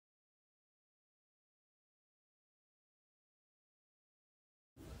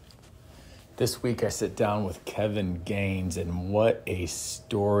This week I sit down with Kevin Gaines, and what a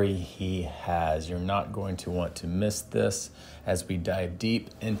story he has. You're not going to want to miss this as we dive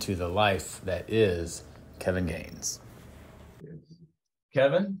deep into the life that is Kevin Gaines.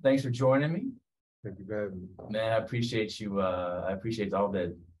 Kevin, thanks for joining me. Thank you for having me. Man, I appreciate you. I appreciate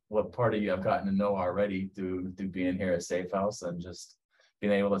what part of you I've gotten to know already through being here at Safe House and just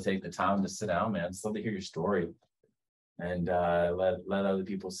being able to take the time to sit down, man. It's love to hear your story. And let other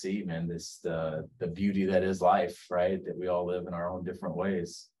people see, man, the beauty that is life, right? That we all live in our own different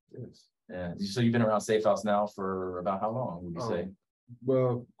ways. Yes. Yeah. So you've been around Safe House now for about how long, would you say?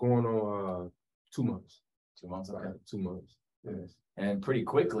 Well, going on 2 months. 2 months, okay. 2 months. Yes. And pretty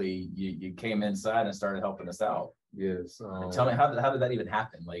quickly, you came inside and started helping us out. Yes. Tell me, how did that even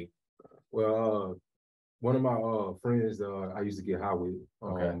happen? Well, one of my friends I used to get high with.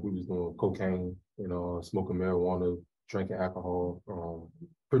 Okay. We was doing cocaine, smoking marijuana, drinking alcohol,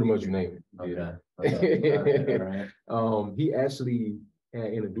 pretty much you name it. Okay. Yeah. All right. He actually had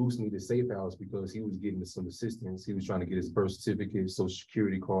introduced me to Safe House because he was getting some assistance. He was trying to get his birth certificate, social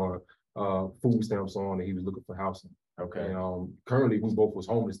security card, food stamps on, and he was looking for housing. Okay. And currently we both was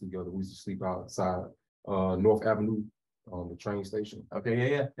homeless together. We used to sleep outside North Avenue, the train station.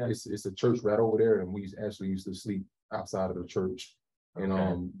 Okay, yeah. It's a church right over there, and we actually used to sleep outside of the church. And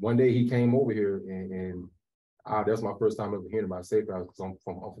Okay. One day he came over here, and that's my first time ever hearing about Safe House because I'm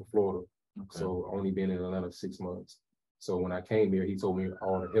from Florida. Okay. So only been in Atlanta 6 months. So when I came here, he told me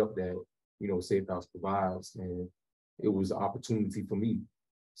all the help that Safe House provides, and it was an opportunity for me.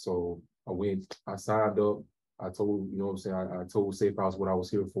 So I signed up. I told, I told Safe House what I was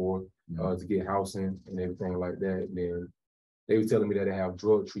here for, to get housing and everything like that. And then they were telling me that they have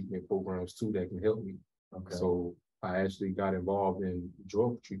drug treatment programs too that can help me. Okay. So I actually got involved in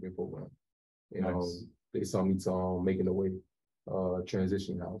drug treatment program. Nice. They saw me to making the way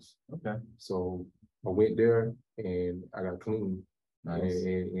transition house. Okay. So I went there and I got clean. Nice.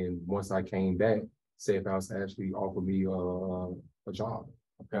 And once I came back, Safe House actually offered me a job.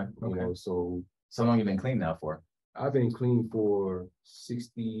 Okay. So how long you been clean now for? I've been clean for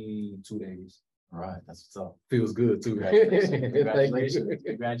 62 days. All right, that's what's up. Feels good too. Congratulations.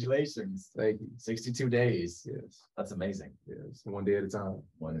 Congratulations. Thank you. 62 days. Yes. That's amazing. Yes. One day at a time.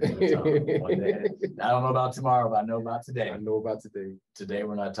 One day at a time. One day. I don't know about tomorrow, but I know about today. I know about today. Today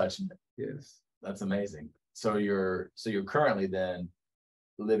we're not touching it. Yes. That's amazing. So you're currently then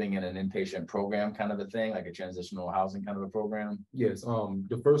living in an inpatient program kind of a thing, like a transitional housing kind of a program? Yes.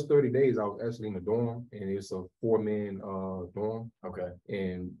 The first 30 days I was actually in a dorm, and it's a 4-man dorm. Okay.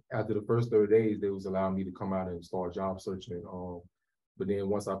 And after the first 30 days, they was allowing me to come out and start job searching. But then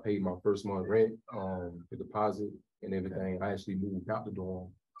once I paid my first month rent, the deposit and everything, I actually moved out the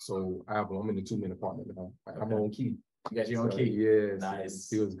dorm. So I'm in a 2-man apartment now. I have my own key. You got your own key? Yes.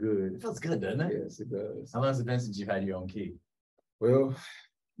 Nice. It feels good. It feels good, doesn't it? Yes, it does. How long has it been since you've had your own key? Well,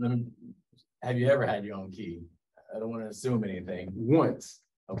 have you ever had your own key? I don't want to assume anything. Once.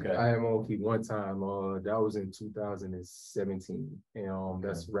 Okay. I had my own key one time. That was in 2017, and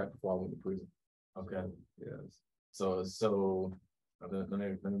that's right before I went to prison. Okay. Yes. So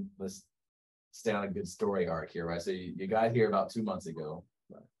let's stay on a good story arc here, right? So you got here about 2 months ago,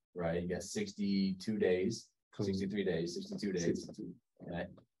 right? You got 62 days, 63 days, 62 days. 62. Okay.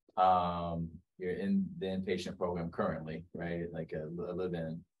 You're in the inpatient program currently, right? Like a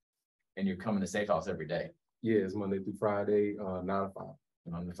live-in, and you're coming to Safe House every day. Yeah, it's Monday through Friday, 9 to 5.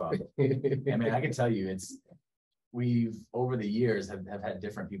 9 to 5. I mean, I can tell you, we've over the years have had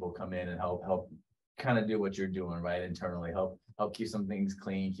different people come in and help kind of do what you're doing, right? Internally, help keep some things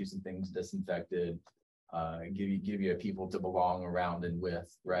clean, keep some things disinfected, give you a people to belong around and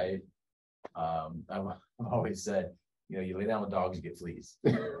with, right? I've always said, you lay down with dogs, you get fleas.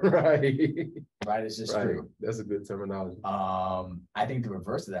 Right. Right. It's just right. true. That's a good terminology. I think the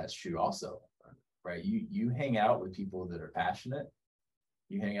reverse of that's true also. Right. You hang out with people that are passionate.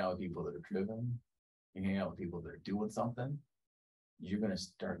 You hang out with people that are driven. You hang out with people that are doing something. You're gonna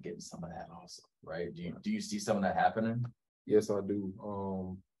start getting some of that also. Right. Do you see some of that happening? Yes, I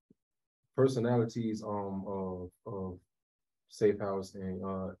do. Personalities of Safe House, and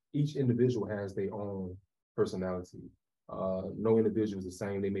each individual has their own personality. No individual is the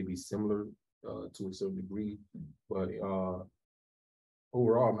same. They may be similar to a certain degree, but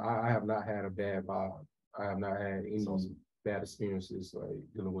overall, I have not had a bad vibe. I have not had any bad experiences like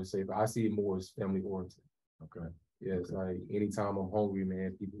dealing with Safe. I see it more as family oriented. Okay. Yes, like anytime I'm hungry,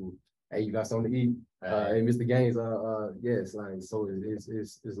 man, people, hey, you got something to eat? Hey, Mr. Gaines, yes, like so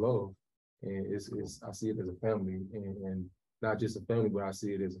it's love, and I see it as a family, and not just a family, but I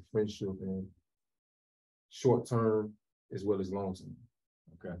see it as a friendship, and short term as well as long term.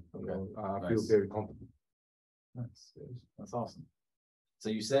 Okay. You Okay. know, I Nice. feel very comfortable. Nice. That's awesome. So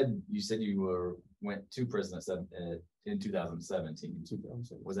you went to prison in 2017.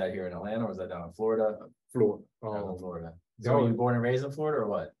 2007. Was that here in Atlanta or was that down in Florida? Florida. Down in Florida. that So were you was- born and raised in Florida or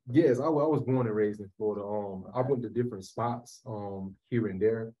what? Yes, I was born and raised in Florida. I went to different spots here and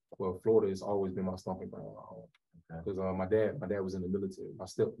there. Well, Florida has always been my stomping ground. Okay. Because my dad was in the military. My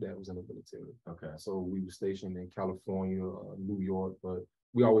stepdad was in the military. Okay. So we were stationed in California, New York, but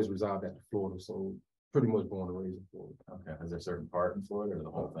we always resided at Florida. So pretty much born and raised in Florida. Okay. Is there a certain part in Florida or the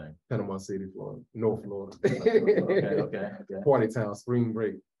whole thing? Panama City, Florida, North Florida. Okay. Party town, spring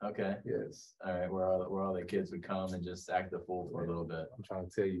break. Okay. Yes. All right. Where all the kids would come and just act the fool for a little bit. I'm trying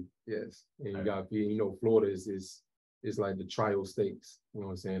to tell you, yes. And you Right. got, Florida is like the trio states, you know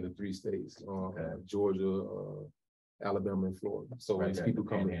what I'm saying? The 3 states, Okay. Georgia, Alabama, and Florida. So Right it's there, people the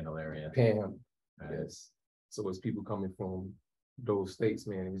coming, Panhandle area. Panhandle, Right. yes. So it's people coming from those states,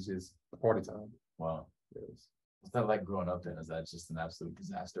 man. It's just a party time. Wow. Yes. What's that like growing up then? Is that just an absolute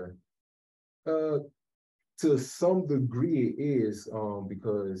disaster? To some degree it is,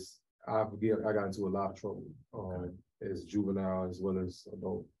 because I got into a lot of trouble, Okay. as juvenile as well as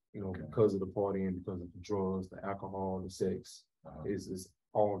adult, Okay. because of the partying, because of the drugs, the alcohol, the sex, it's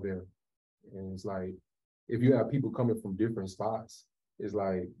all there. And it's like, if you have people coming from different spots, it's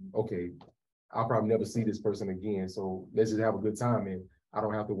like, okay, I'll probably never see this person again. So let's just have a good time. And I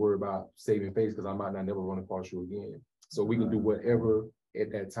don't have to worry about saving face because I might not never run across you again. So we can do whatever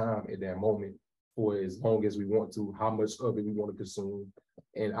at that time, at that moment, for as long as we want to, how much of it we want to consume.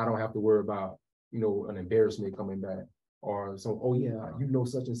 And I don't have to worry about, an embarrassment coming back or so, oh yeah,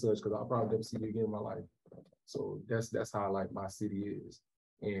 such and such, because I'll probably never see you again in my life. So that's how like my city is.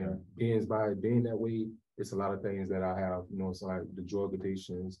 And being that way, it's a lot of things that I have, it's like the drug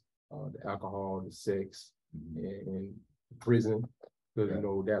addictions, the alcohol, the sex, and prison,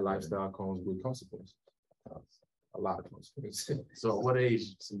 because that lifestyle comes with consequences. A lot of consequences. So at what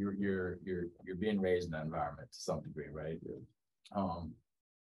age? So you're being raised in that environment to some degree, right? Yeah.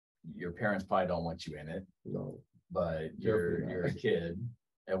 Your parents probably don't want you in it, No. but you're a kid.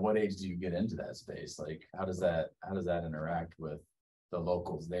 At what age do you get into that space? Like, how does that interact with the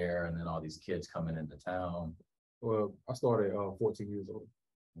locals there, and then all these kids coming into town? Well, I started 14 years old.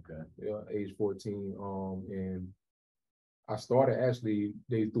 Okay. Yeah, age 14. And I started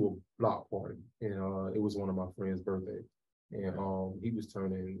they threw a block party, and it was one of my friend's birthday, and he was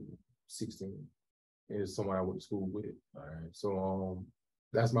turning 16, and it's someone I went to school with. All right. So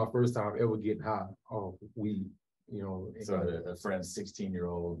that's my first time ever getting high off weed. So a friend's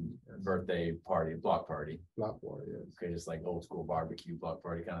 16-year-old birthday party, block party. Block party, yes. Okay, just like old school barbecue block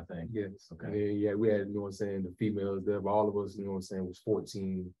party kind of thing. Yes. Okay. And then, yeah, we had, the females there, but all of us, was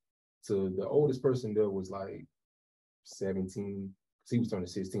 14. So the oldest person there was like 17. He was turning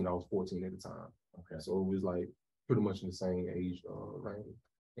 16. I was 14 at the time. Okay. So it was like pretty much in the same age range.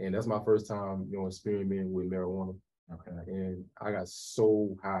 And that's my first time, experimenting with marijuana. Okay. And I got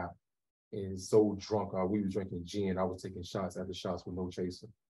so high and so drunk. We were drinking gin. I was taking shots after shots with no chaser.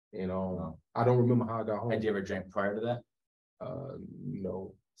 And I don't remember how I got home. Had you ever drank prior to that?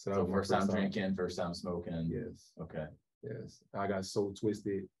 No. So that So was my first time drinking, first time smoking. Yes. Okay. Yes. I got so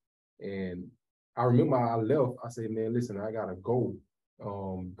twisted. And I remember I left. I said, man, listen, I gotta go.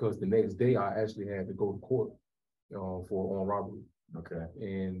 Because the next day I actually had to go to court for armed robbery. Okay.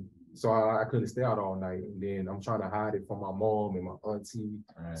 And so I couldn't stay out all night. And then I'm trying to hide it from my mom and my auntie.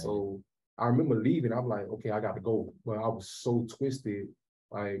 Right. So I remember leaving. I'm like, okay, I got to go. But I was so twisted.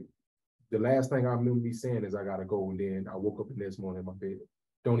 Like, the last thing I remember me saying is I got to go. And then I woke up the next morning in my bed.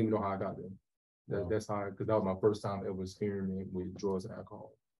 Don't even know how I got there. That's how, because that was my first time ever experimenting with drugs and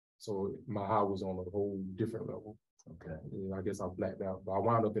alcohol. So my high was on a whole different level. Okay. And I guess I blacked out, but I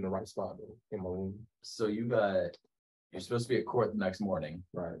wound up in the right spot though, in my room. So you're supposed to be at court the next morning.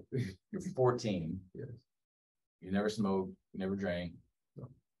 Right. You're 14. Yes. You never smoked, you never drank. No.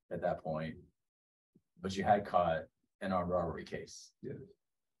 At that point, but you had caught an armed robbery case. Yes.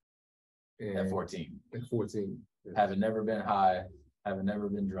 At 14. At 14. Yes. Having never been high, having never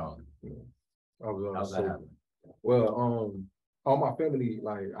been drunk. Yeah. I was How's that sober. happen? Well, all my family,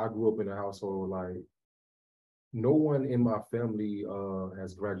 like I grew up in a household, like no one in my family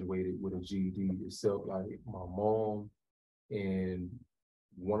has graduated with a GED except like my mom and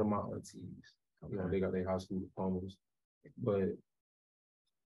one of my aunties. Okay. They got their high school diplomas. But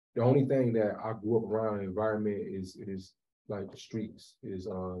the only thing that I grew up around environment is like the streets, is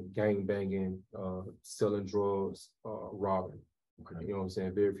gang banging, selling drugs, robbing. Okay. You know what I'm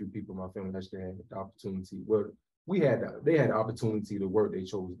saying? Very few people in my family actually had the opportunity. Well, they had the opportunity to work, they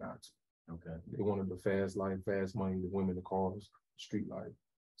chose not to. Okay. They wanted the fast life, fast money, the women, the cars, street life.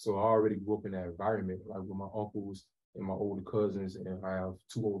 So I already grew up in that environment, like with my uncles and my older cousins, and I have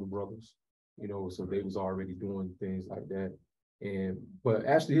two older brothers, so they was already doing things like that. But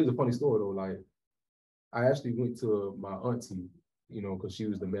actually, here's a funny story though. Like, I actually went to my auntie, because she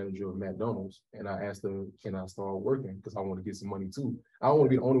was the manager of McDonald's, and I asked her, can I start working? Because I want to get some money too. I don't want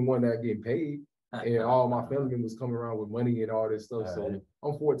to be the only one that getting paid, and all my family members coming around with money and all this stuff. So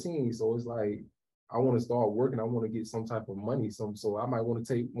I'm 14, so it's like, I want to start working. I want to get some type of money. So I might want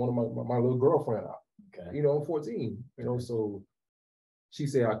to take one of my little girlfriend out. Okay. I'm 14. So she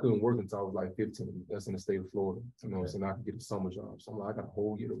said I couldn't work until I was like 15. That's in the state of Florida. So I could get a summer job. So I'm like, I got a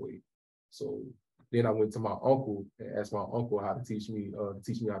whole year to wait. So then I went to my uncle and asked my uncle how to teach me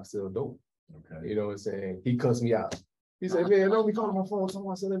how to sell dope. Okay. You know what I'm saying? He cussed me out. He said, man, don't be calling my phone talking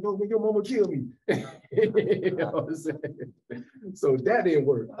about selling dope, man, your mama kill me. You know what I'm saying? So that didn't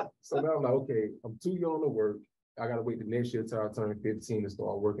work. So now I'm like, okay, I'm too young to work. I gotta wait the next year till I turn 15 to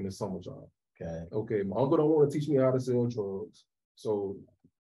start working a summer job. Okay, my uncle don't want to teach me how to sell drugs. So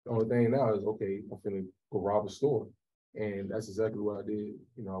the only thing now is, okay, I'm finna go rob a store. And that's exactly what I did.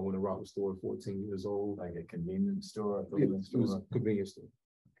 I went and robbed a store at 14 years old. Like a convenience store? It was a convenience store.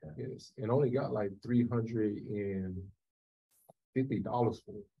 Okay. Yes. And only got like $350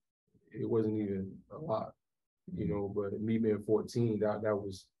 for it. It wasn't even a lot, but me being 14, that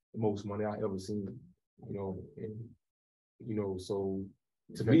was the most money I ever seen, so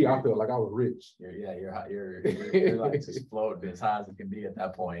to me, I felt like I was rich. You're like just floating as high as it can be at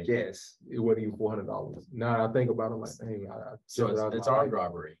that point. Yes, it wasn't even $400. Now I think about it, I'm like, dang, so it's armed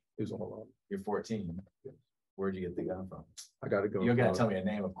robbery. It was armed robbery. You're 14. Yeah. Where'd you get the gun from? I got a gun. You don't gotta tell me a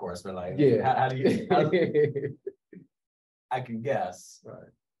name, of course, but like, yeah. How do you? I can guess,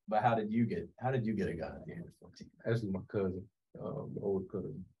 right? But how did you get a gun at the age of 14? Actually, my cousin. The old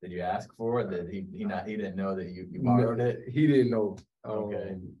cousin. Did you ask for it? Did he didn't know that you borrowed it? He didn't know.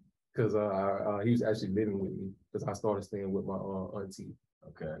 Okay. Because he was actually living with me because I started staying with my auntie.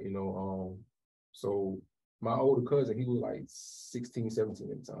 Okay. So my older cousin, he was like 16,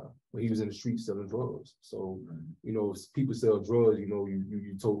 17 at the time, but he was in the streets selling drugs. So, people sell drugs,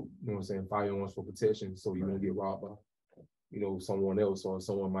 you told, what I'm saying, firearms for protection, so you don't get robbed by, someone else, or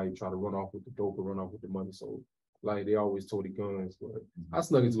someone might try to run off with the dope or run off with the money. So like they always told the guns, but I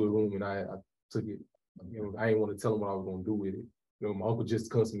snuck into a room and I took it. I didn't want to tell him what I was gonna do with it. My uncle just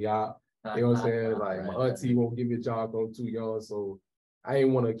cussed me out. You know what I'm saying? Like my auntie won't give me a job, I'm too young. So I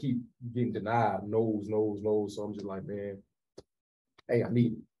didn't want to keep getting denied, no's. So I'm just like, man, hey, I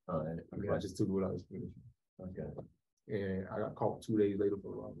need it. I just took it without explanation. Okay. And I got caught 2 days later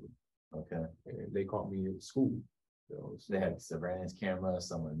for robbery. Okay. And they caught me at school. So they had surveillance camera,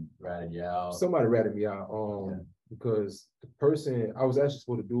 someone ratted you out. Somebody ratted me out. Because the person I was actually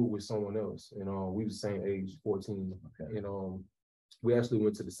supposed to do it with someone else, and we was the same age, 14. Okay. And we actually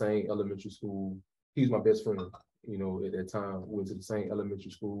went to the same elementary school. He was my best friend, at that time. We went to the same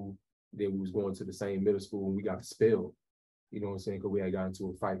elementary school. Then we was going to the same middle school, and we got expelled. You know what I'm saying? Because we had gotten into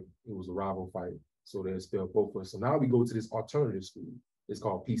a fight. It was a rival fight. So they expelled both of us. So now we go to this alternative school. It's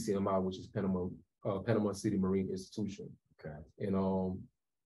called PCMI, which is Panama City Marine Institution. Okay. And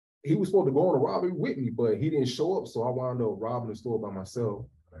he was supposed to go on a robbery with me, but he didn't show up. So I wound up robbing the store by myself.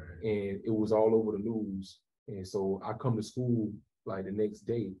 Right. And it was all over the news. And so I come to school like the next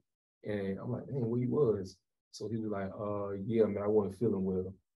day, and I'm like, dang, where you was? So he was like, yeah, man, I wasn't feeling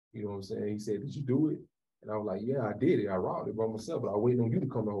well. You know what I'm saying? He said, did you do it? And I was like, yeah, I did it. I robbed it by myself, but I waited on you to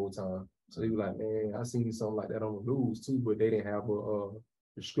come the whole time. So he was like, man, I seen something like that on the news too, but they didn't have a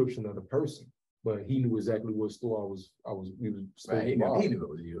description of the person. But he knew exactly what store we was right, he knew it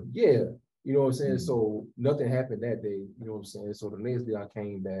was you. Yeah. You know what I'm saying? Mm-hmm. So nothing happened that day, you know what I'm saying? So the next day I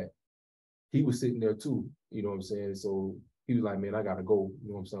came back, he was sitting there too, you know what I'm saying? So he was like, man, I gotta go, you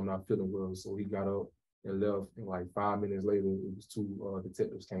know what I'm saying? I'm not feeling well. So he got up and left, and like 5 minutes later, it was two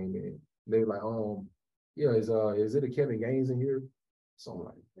detectives came in. They were like, yeah, is it a Kevin Gaines in here? So I'm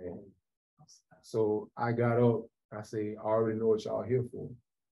like, man. So I got up, I say, I already know what y'all here for.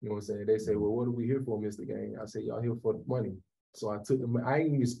 You know what I'm saying? They say, well, what are we here for, Mr. Gaines? I said, y'all here for the money. So I took the money. I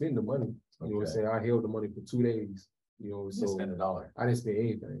didn't even spend the money. You know what I'm saying? I held the money for 2 days. You know, so you spent $1. I didn't spend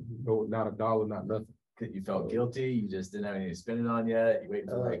anything. No, not $1, not nothing. You felt guilty. You just didn't have anything to spend it on yet. You waited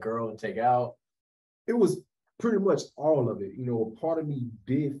for that girl to take out. It was pretty much all of it. You know, part of me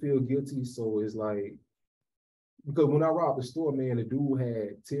did feel guilty. So it's like, because when I robbed the store, man, the dude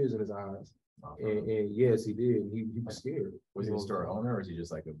had tears in his eyes. And yes, he did. He was scared. Was he a store owner, or was he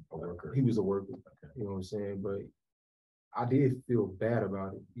just like a worker? He was a worker. Okay. You know what I'm saying? But I did feel bad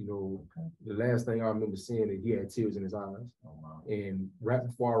about it. You know, the last thing I remember seeing is he had tears in his eyes. Oh, wow. And right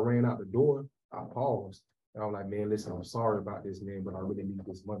before I ran out the door, I paused. And I'm like, man, listen, I'm sorry about this, man, but I really need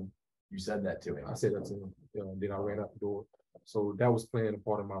this money. You said that to him. I said that to him. Then I ran out the door. So that was playing a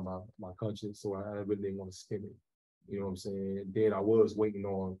part of my conscience. So I really didn't want to spend it. You know what I'm saying? Then I was waiting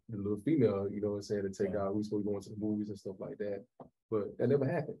on the little female, you know what I'm saying, to take out. We were supposed to go into the movies and stuff like that. But that never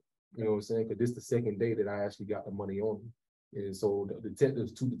happened. You know what I'm saying? Because this is the second day that I actually got the money on me. And so the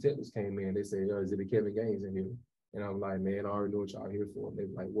detectives, two detectives came in. They said, is it the Kevin Gaines in here? And I'm like, man, I already know what y'all here for. And they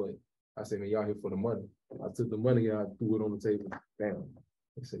were like, what? I said, man, y'all here for the money. I took the money and I threw it on the table. Bam.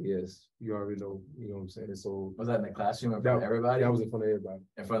 They said, yes, you already know, you know what I'm saying? And so was that in the classroom in front of everybody? That was in front of everybody.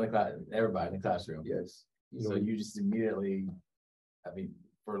 In front of the class, everybody in the classroom. Yes. So you just immediately, I mean,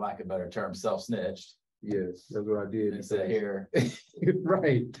 for lack of a better term, self-snitched. Yes, that's what I did. And said, here.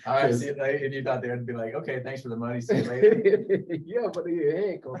 Right. All right, see, and you thought they would be like, okay, thanks for the money, see you later. Yeah, but they get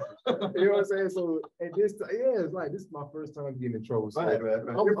handcuffed. You know what I'm saying? So at this time, yeah, it's like, this is my first time getting in trouble. So right.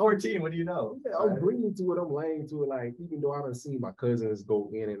 You're 14, what do you know? Yeah, I'm bringing to it, I'm laying to it, like, even though I done seen my cousins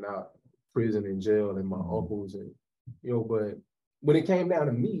go in and out prison and jail and my uncles and, you know, but when it came down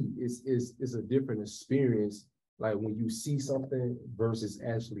to me, it's a different experience, like when you see something versus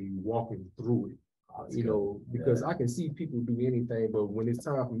actually walking through it. You know, because I can see people do anything, but when it's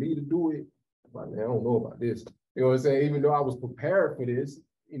time for me to do it, I'm like, man, I don't know about this. You know what I'm saying? Even though I was prepared for this,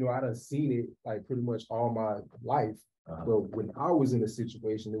 you know, I done seen it like pretty much all my life. But when I was in a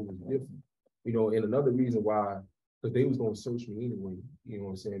situation, it was different. You know, and another reason why, because they was gonna search me anyway, you know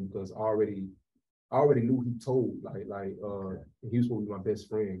what I'm saying? Because I already knew he told, he was supposed to be my best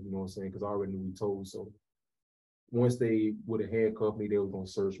friend, you know what I'm saying? Because I already knew he told. So once they would have handcuffed me, they were gonna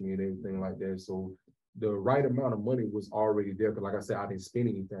search me and everything like that. So the right amount of money was already there. Cause like I said, I didn't spend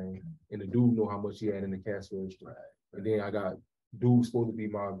anything. And the dude know how much he had in the cash register. Right. And then I got dude supposed to be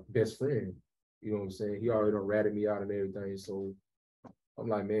my best friend. You know what I'm saying? He already done ratted me out and everything. So I'm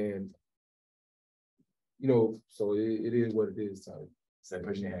like, man, you know, so it is what it is, type. So they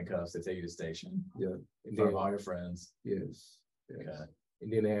put you in handcuffs, they take you to station. Yeah. In front of all your friends. Yes. Okay.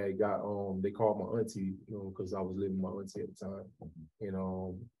 And then they called my auntie, you know, because I was living with my auntie at the time.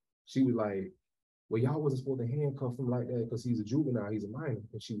 And she was like, well, y'all wasn't supposed to handcuff him like that because he's a juvenile, he's a minor.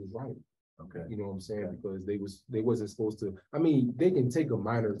 And she was right. Okay. You know what I'm saying? Okay. Because they wasn't supposed to, I mean, they can take a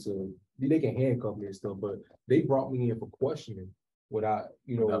minor they can handcuff me and stuff, but they brought me in for questioning without,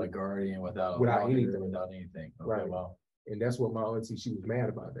 you know. Without a guardian, without anything. Without anything. Okay, right. Well. And that's what my auntie, she was mad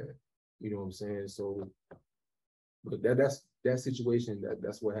about that. You know what I'm saying? So, but that's that situation,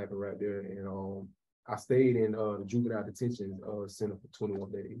 that's what happened right there. And I stayed in the juvenile detention center for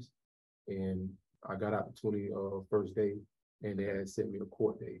 21 days. And I got out the 21st day and they had set me a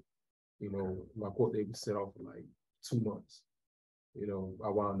court date. You know, my court date was set off for like 2 months. You know, I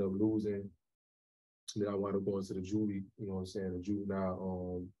wound up losing. Then I wound up going to the jury, you know what I'm saying, the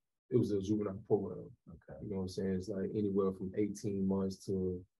juvenile, it was a juvenile program. Okay. You know what I'm saying? It's like anywhere from 18 months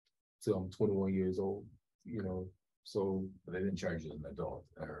to I'm 21 years old, you know. So but they didn't charge you as an adult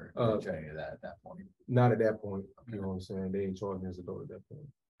or they didn't charge you that at that point. Not at that point. Okay. You know what I'm saying? They didn't charge me as an adult at that point.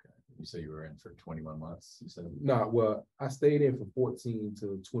 Okay. You said you were in for 21 months, you said? No, well, I stayed in from 14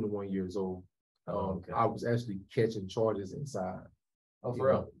 to 21 years old. Okay. I was actually catching charges inside. Oh, for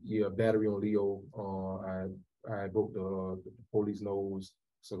real? Yeah, battery on Leo. I broke the police nose,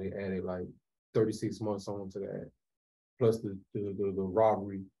 so they added like 36 months on to that, plus the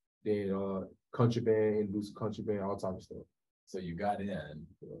robbery, then contraband, induced contraband, all type of stuff. So you got in,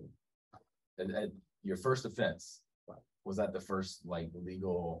 and your first offense, was that the first like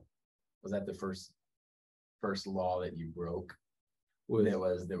legal? Was that the first law that you broke? That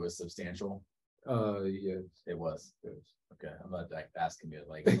was substantial. Yes, it was. Yes. Okay, I'm not like asking you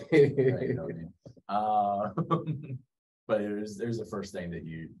like, you know what I mean? But there's the first thing that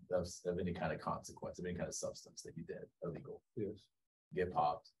you of any kind of consequence, of any kind of substance that you did illegal. Yes. Get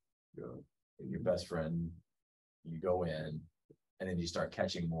popped. Yeah. And your best friend, you go in, and then you start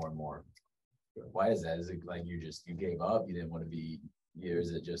catching more and more. Yeah. Why is that? Is it like you gave up? You didn't want to be here? Is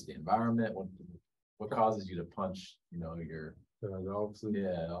it just the environment? What causes you to punch? You know your officer.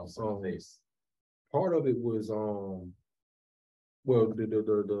 Yeah, officer in the face. Part of it was well, the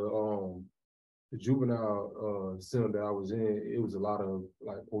juvenile center that I was in, it was a lot of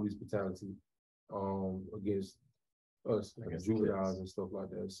like police brutality against us, like juveniles and stuff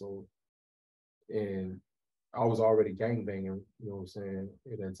like that. So, and I was already gang banging, you know what I'm saying,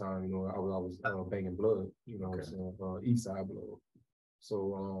 at that time. You know, I was banging blood, you know what I'm saying, east side blood.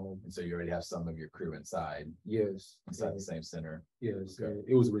 So and so you already have some of your crew inside. Yes. Inside the same center. Yes. Okay.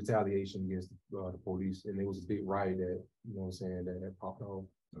 It was a retaliation against the police, and there was a big riot that, you know what I'm saying, that popped off.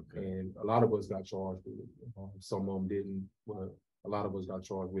 Okay. And a lot of us got charged with it. Some of them didn't, but a lot of us got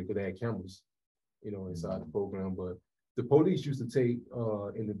charged with it because they had cameras. inside the program. But the police used to take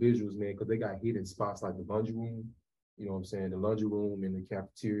individuals, man, because they got hidden spots like the laundry room. You know what I'm saying? The laundry room and the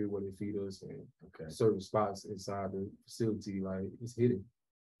cafeteria where they feed us, and certain spots inside the facility, like it's hidden.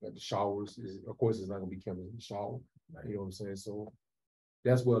 Like the showers, of course, it's not gonna be cameras in the shower. Right. You know what I'm saying? So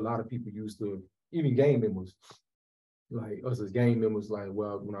that's what a lot of people used to, even gang members, like us as gang members, like,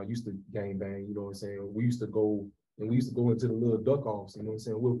 well, when I used to gang bang, you know what I'm saying? We used to go into the little duck offs, you know what I'm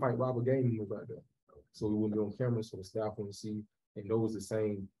saying? We'll fight robber gang members like that. So we wouldn't be on camera, so the staff wouldn't see. And those are the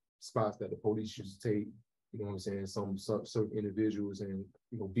same spots that the police used to take, you know what I'm saying, some certain individuals and,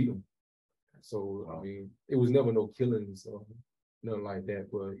 beat them. So, I mean, it was never no killings or nothing like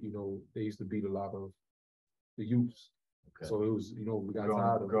that, but, they used to beat a lot of the youths. Okay. So it was, we got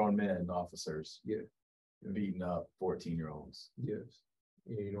tired of grown men, officers. Yeah. Beating up 14-year-olds. Yes.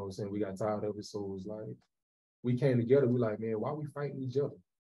 And, you know what I'm saying? We got tired of it. So it was like, we came together. We like, man, why we fighting each other?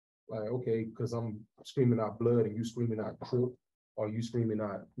 Like, okay, because I'm screaming out blood and you screaming out Crip, or you screaming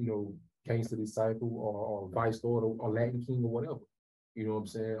out, Gangster Disciple or Vice Lord or Latin King or whatever. You know what I'm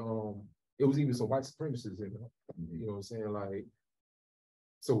saying? It was even some white supremacists in there. You know what I'm saying? Like,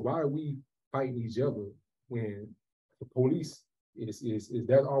 so why are we fighting each other when the police is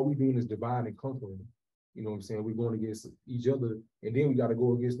that all we doing is divide and conquer? You know what I'm saying? We're going against each other, and then we got to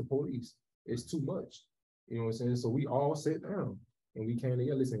go against the police. It's too much. You know what I'm saying? So we all sat down and we came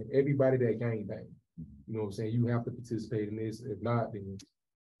together. Listen, everybody that gang bang, you know what I'm saying? You have to participate in this. If not, then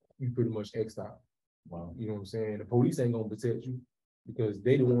you pretty much X'd out. Wow. You know what I'm saying? The police ain't gonna protect you because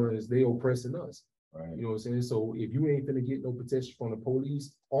they the ones, they oppressing us. Right. You know what I'm saying? So if you ain't gonna get no protection from the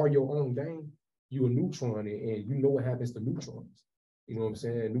police or your own gang, you a neutron, and you know what happens to neutrons. You know what I'm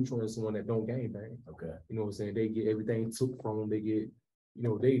saying? Neutron is someone that don't gang bang. Okay. You know what I'm saying? They get everything took from them. They get,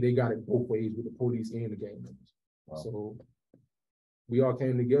 they got it both ways with the police and the gang members. Wow. So we all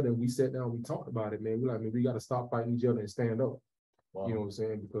came together and we sat down, we talked about it, man. We're like, man, we got to stop fighting each other and stand up. Wow. You know what I'm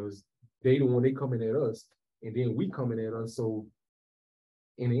saying? Because they the one, they coming at us, and then we coming at us. So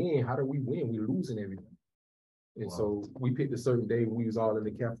in the end, how do we win? We losing everything. And wow. So we picked a certain day when we was all in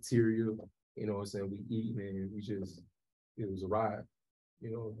the cafeteria, you know what I'm saying? We eat, and it was a ride.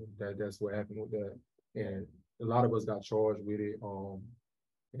 That's what happened with that. And a lot of us got charged with it.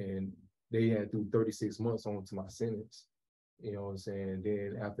 And they had to do 36 months on to my sentence. You know what I'm saying?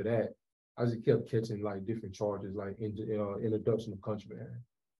 Then after that, I just kept catching like different charges, like introduction of contraband.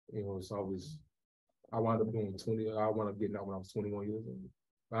 So I wound up doing 20. I wound up getting out when I was 21 years old.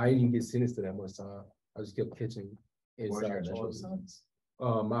 I didn't even get sentenced to that much time. I just kept catching inside charges.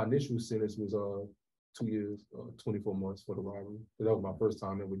 My initial sentence was 2 years, 24 months for the robbery. So that was my first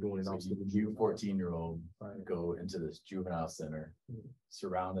time ever doing it. So you 14-year-old go into this juvenile center,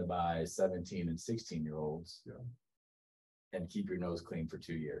 surrounded by 17 and 16-year-olds, and keep your nose clean for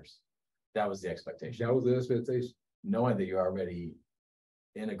 2 years. That was the expectation. That was the expectation. Knowing that you're already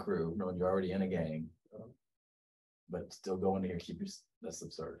in a crew, knowing you're already in a gang, but still going in here, that's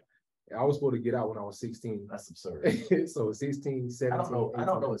absurd. I was supposed to get out when I was 16. That's absurd. So 16, 17. I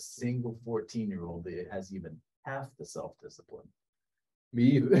don't know a single 14-year-old that has even half the self-discipline. Me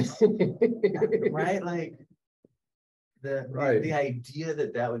either. Right? Like the idea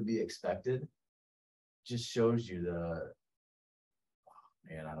that would be expected just shows you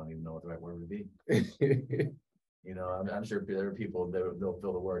I don't even know what the right word would be. I'm sure there are people that they'll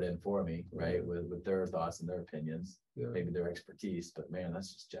fill the word in for me, right? With their thoughts and their opinions, maybe their expertise, but man,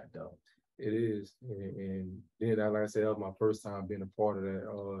 that's just jacked up. It is. And then, like I said, that was my first time being a part of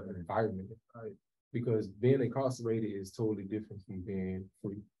that environment, right? Because being incarcerated is totally different from being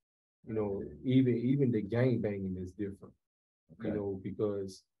free. Even the gang banging is different,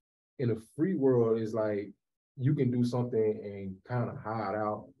 because in a free world, it's like you can do something and kind of hide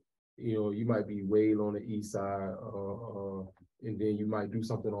out. You might be way on the east side, and then you might do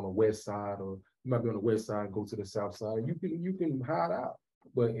something on the west side, or you might be on the west side and go to the south side. You can hide out,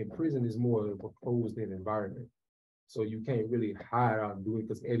 but in prison is more of a closed in environment, so you can't really hide out and do it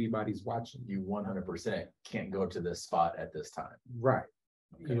because everybody's watching. You 100% can't go to this spot at this time. Right.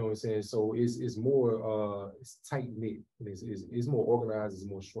 Okay. You know what I'm saying? So it's more it's tight knit. It's more organized. It's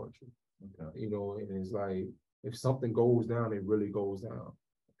more structured. Okay. And it's like if something goes down, it really goes down.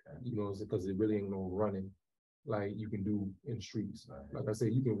 Because it really ain't no running like you can do in the streets. Like I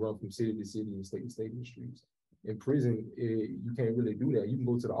said, you can run from city to city and state to state in the streets. In prison, you can't really do that. You can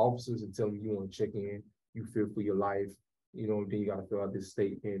go to the officers and tell them you want to check in, you fear for your life, then you got to fill out this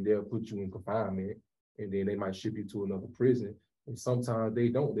state, and they'll put you in confinement, and then they might ship you to another prison. And sometimes they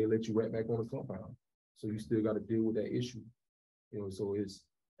don't. They let you right back on the compound. So you still got to deal with that issue. So it's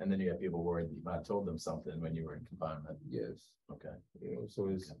And then you have people worried that you might have told them something when you were in confinement. Yes. Okay. You know, so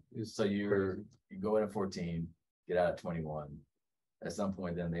it's So you go in at 14, get out at 21. At some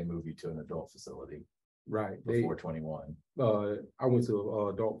point, then they move you to an adult facility right. before 21. I went to a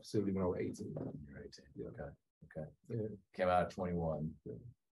adult facility when I was 18. You're 18. Yeah. Okay. Okay. Yeah. Came out at 21. Yeah.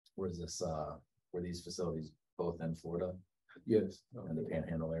 Where's this? Were these facilities both in Florida? Yes. In the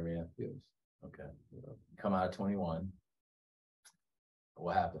Panhandle area? Yes. Okay. Yeah. Come out at 21.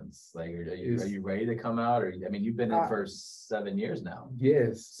 What happens? Like, are you ready to come out? Or I mean, you've been in for 7 years now.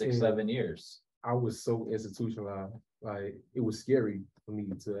 Yes. 6, 7 years. I was so institutionalized. Like, it was scary for me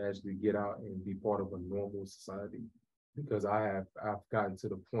to actually get out and be part of a normal society, because I've gotten to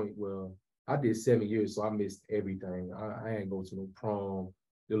the point where I did 7 years, so I missed everything. I ain't go to no prom.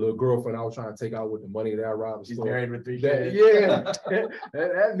 The little girlfriend I was trying to take out with the money that I robbed. She's married with 3 kids. kids. Yeah,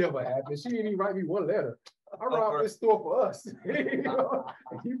 that never happened. She didn't even write me one letter. I robbed this store for us. You know?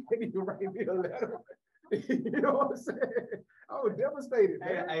 You can't even write me a letter. You know what I'm saying? I was devastated,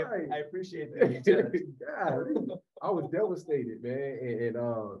 man. I appreciate that. God, I was devastated, man, and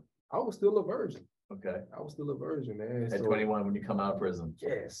I was still a virgin. Okay. I was still a virgin, man. At 21 when you come out of prison.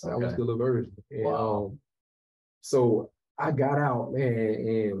 Yes, okay. I was still a virgin. And, wow. So I got out, man,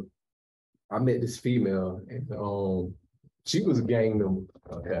 and I met this female, and she was a gang member.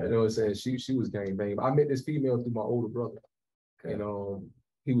 Okay. You know what I'm saying? She was gang bang. I met this female through my older brother. Okay. And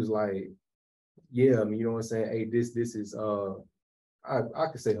he was like, yeah, I mean, you know what I'm saying? Hey, this is I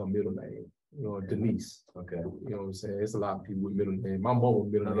could say her middle name, you know, Denise. Okay. You know what I'm saying? It's a lot of people with middle name. My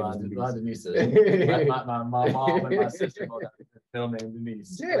mom middle name is Denise. A lot of Denise. my mom and my sister both have middle name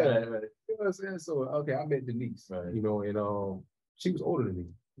Denise. Yeah. Right. You know what I'm saying? So okay, I met Denise. Right. You know, and she was older than me.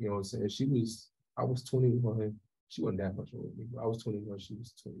 You know what I'm saying? I was 21. She wasn't that much older than me. I was 21, she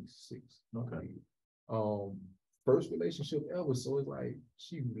was 26. Okay. First relationship ever. So it's like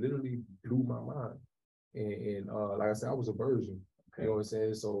she literally blew my mind. And like I said, I was a virgin. Okay. You know what I'm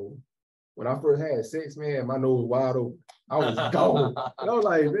saying? So when I first had sex, man, my nose was wide open. I was gone. I was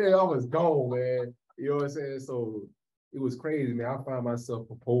like, man, I was gone, man. You know what I'm saying? So it was crazy, man. I found myself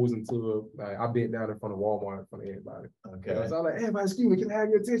proposing to her. Like, I bent down in front of Walmart in front of everybody. Okay. You know, so I was like, hey, everybody, excuse me, can I have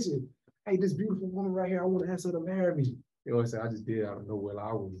your attention? Hey, this beautiful woman right here, I want to ask her to marry me. You know what I'm saying? I just did it out of nowhere. Like,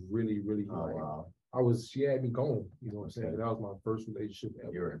 I was really, really wow. She had me going, you know what I'm saying? That was my first relationship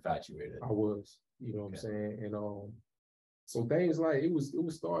ever. You were infatuated. I was, you know what I'm saying? And so things like it was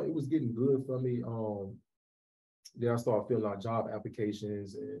getting good for me. Then I started filling out job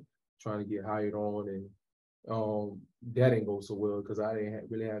applications and trying to get hired on, and that didn't go so well because I didn't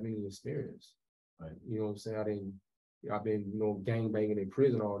really have any experience. Right. You know what I'm saying? I've been, you know, gangbanging in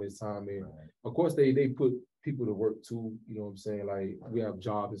prison all this time. And right. Of course they put people to work too, you know what I'm saying? Like, we have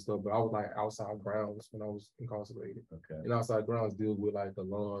jobs and stuff, but I was like outside grounds when I was incarcerated. Okay. And outside grounds deal with like the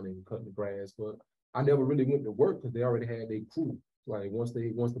lawn and cutting the grass, but I never really went to work because they already had their crew. Like once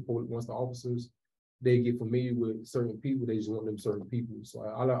the officers, they get familiar with certain people, they just want them certain people. So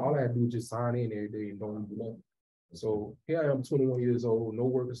all I had to do was just sign in every day and don't do nothing. So here I am, 21 years old, no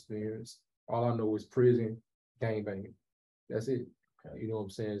work experience. All I know is prison, gangbanging. That's it. Okay. You know what I'm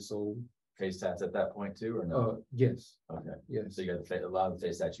saying? So face tats at that point too, or no? Yes. Okay. Yes. So you got a lot of the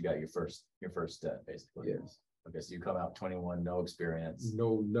face tats. You got your first step, basically. Yes. Okay. So you come out 21, no experience.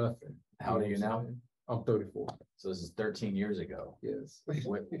 No, nothing. How old are you now? I'm 34. So this is 13 years ago. Yes.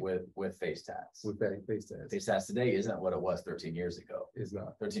 with face tats. With that face tats. Face tats today isn't what it was 13 years ago. It's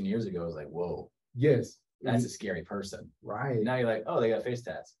not. 13 years ago, it was like, whoa. Yes. That's a scary person. Right. Now you're like, oh, they got face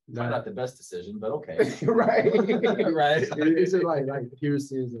tats. Probably not the best decision, but okay. Right. Right. It's just like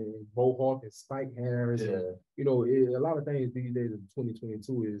piercings and mohawk and spike hairs. Yeah. And, you know, a lot of things these days in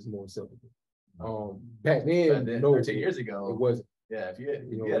 2022 is more acceptable. Back then, no, 13 years ago, it wasn't. Yeah, if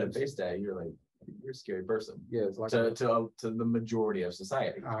you had a face tat, you're like, you're a scary person. Yeah, it's like to the majority of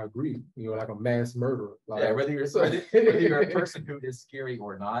society. I agree. You know, like a mass murderer. Like, yeah, whether you're a person who is scary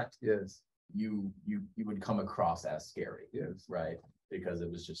or not. Yes. You would come across as scary. Yes. Right. Because it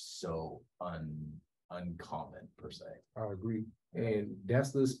was just so uncommon per se. I agree. And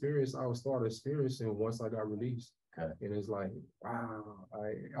that's the experience I started experiencing once I got released. Okay. And it's like, wow,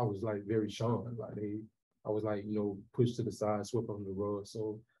 I was like very shunned. Like I was like, you know, pushed to the side, swept under the rug.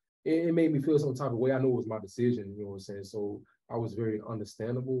 So it made me feel some type of way. I know it was my decision, you know what I'm saying? So I was very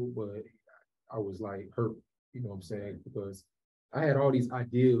understandable, but I was like hurt, you know what I'm saying? Because I had all these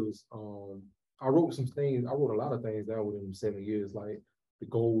ideas. I wrote a lot of things down within 7 years, like the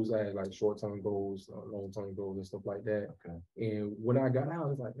goals. I had like short-term goals, long-term goals and stuff like that. Okay. And when I got out, I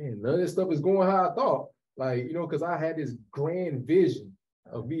was like, man, none of this stuff is going how I thought. Like, you know, because I had this grand vision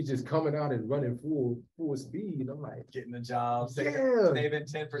of me just coming out and running full speed. I'm like, getting the job, saving yeah,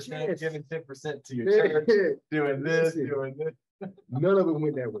 10%, yes, giving 10% to your yeah. church, doing this, Listen, doing this. none of it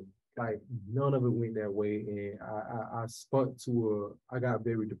went that way. Like none of it went that way, and I spun to I got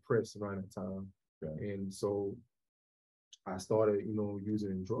very depressed around that time, Okay. and so I started,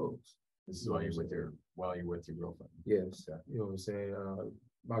 using drugs. This is while you're with your girlfriend. Yes, Okay. you know what I'm saying.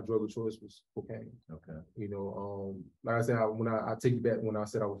 My drug of choice was cocaine. Okay. Like I said, when I take it back, when I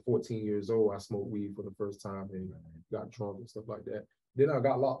said I was 14 years old, I smoked weed for the first time and got drunk and stuff like that. Then I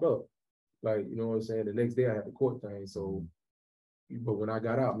got locked up. Like, you know what I'm saying? The next day I had the court thing. So, but when I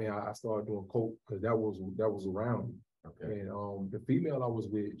got out, man, I started doing coke because that was around me. Okay. And the female I was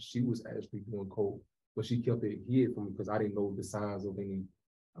with, she was actually doing coke, but she kept it hid from me because I didn't know the signs of any.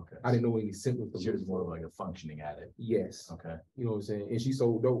 Okay. I didn't know any symptoms. She was more of like a functioning addict. Yes. Okay. You know what I'm saying? And she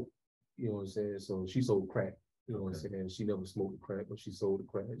sold dope. You know what I'm saying? So she sold crack. You know what I'm Okay. saying? She never smoked crack, but she sold the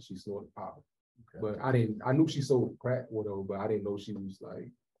crack. She snorted pop. Okay. But I knew she sold crack, whatever, but I didn't know she was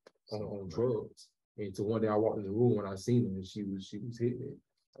like on drugs. And until one day I walked in the room and I seen her and she was hitting it.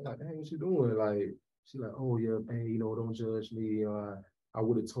 I'm like, hey, what you doing? Like, she's like, oh yeah, hey, don't judge me. I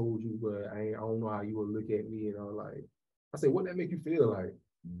would have told you, but I don't know how you would look at me. And I said, what that make you feel like?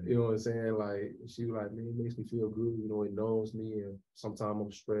 You know what I'm saying? Like, she was like, man, it makes me feel good. It numbs me. And sometimes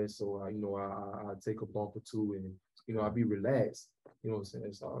I'm stressed. So, I take a bump or two and, I be relaxed. You know what I'm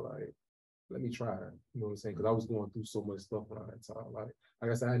saying? So I like, let me try it. You know what I'm saying? Because I was going through so much stuff around that time. Like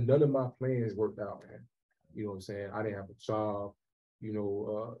I said, none of my plans worked out, man. You know what I'm saying? I didn't have a job.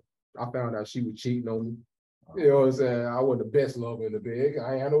 I found out she was cheating on me. You know what I'm saying? I wasn't the best lover in the bed.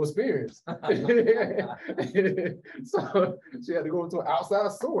 I ain't had no experience. So she had to go to an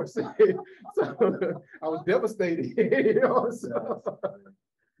outside source. So I was devastated. You know,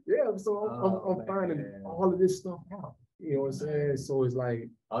 so I'm finding all of this stuff out. You know what I'm saying? So it's like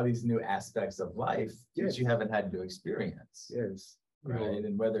all these new aspects of life that you haven't had to experience. Yes. Right.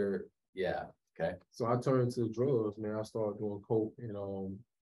 And whether, okay. So I turned to drugs, man. I started doing coke and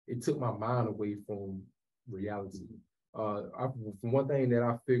it took my mind away from reality. From one thing that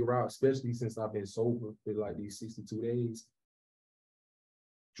I figure out, especially since I've been sober for like these 62 days,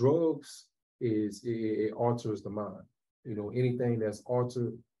 drugs it alters the mind. Anything that's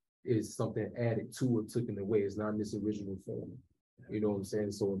altered is something added to or taken away. It's not in its original form. You know what I'm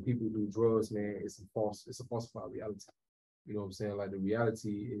saying? So when people do drugs, man, it's a falsified reality. You know what I'm saying? Like the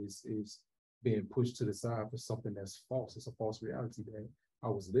reality is being pushed to the side for something that's false. It's a false reality that I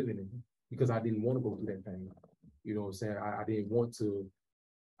was living in because I didn't want to go through that pain. You know what I'm saying? I didn't want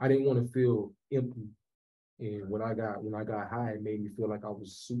to feel empty. And when I got high, it made me feel like I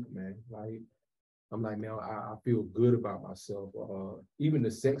was Superman. Like I'm like, man, I feel good about myself. Even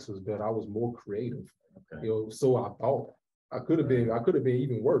the sex was better. I was more creative. Okay. So I thought I could have been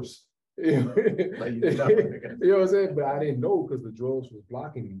even worse. You know what I'm saying? But I didn't know because the drugs was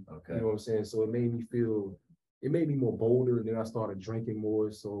blocking me. Okay. You know what I'm saying? So it made me more bolder, and then I started drinking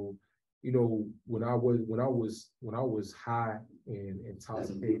more. So, when I was high and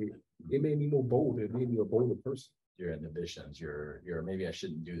intoxicated, it made me more bolder. It made me a bolder person. Your inhibitions, your maybe I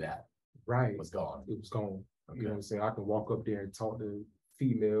shouldn't do that. Right. Was gone. It was gone. Okay. You know what I'm saying? I can walk up there and talk to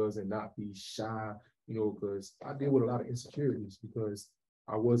females and not be shy, because I deal with a lot of insecurities because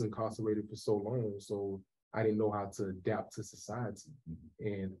I was incarcerated for so long. So I didn't know how to adapt to society.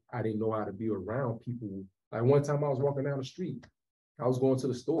 And I didn't know how to be around people. Like one time I was walking down the street, I was going to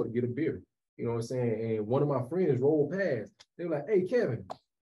the store to get a beer. You know what I'm saying? And one of my friends rolled past. They were like, hey, Kevin,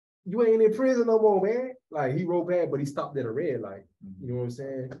 you ain't in prison no more, man. Like he rolled past, but he stopped at a red light. You know what I'm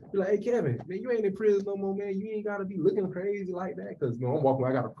saying? You're like, hey, Kevin, man, you ain't in prison no more, man. You ain't gotta be looking crazy like that. Cause I'm walking,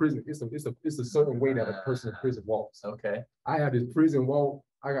 I got a prison. It's a certain way that a person in prison walks. Okay. I have this prison walk.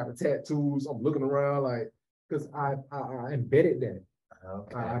 I got the tattoos. I'm looking around like, cause I embedded that.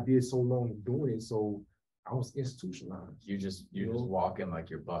 Okay. I did so long doing it. So I was institutionalized. You just walking like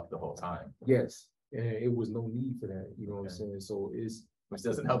you're buck the whole time. Yes. And it was no need for that. You know what I'm saying? So which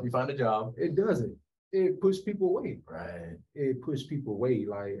doesn't help you find a job. It doesn't. It pushed people away. Right. It pushed people away.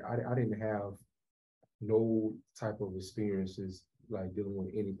 Like I didn't have no type of experiences like dealing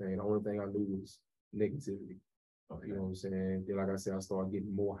with anything. The only thing I knew was negativity. Okay. You know what I'm saying? Then like I said, I started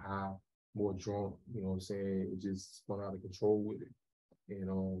getting more high, more drunk, you know what I'm saying? It just spun out of control with it.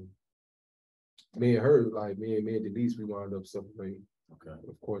 And me and her, like me and Denise, we wound up separating. Okay.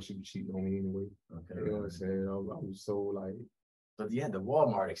 Of course she was cheating on me anyway. Okay. You know what I'm saying? I was so like. But yeah, the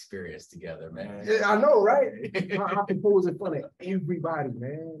Walmart experience together, man. Yeah, I know, right? I proposed in front of everybody,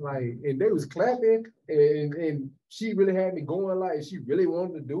 man. Like, and they was clapping, and she really had me going like she really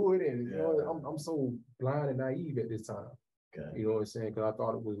wanted to do it. And I'm so blind and naive at this time. Okay. You know what I'm saying? Because I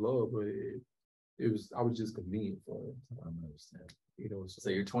thought it was love, but I was just convenient for her. I don't understand. You know, So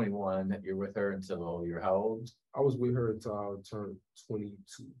you're 21, you're with her until you're how old? I was with her until I turned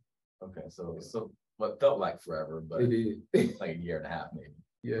 22. Okay, so what felt like forever, but It did. like a year and a half maybe.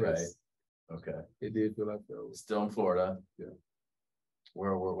 Yes. Right. Okay. It did feel like that. Still in Florida. Yeah.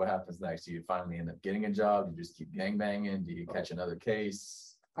 Where what happens next? Do you finally end up getting a job? Do you just keep gangbanging? Do you catch another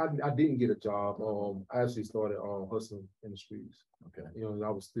case? I didn't get a job. I actually started hustling in the streets. Okay. You know, I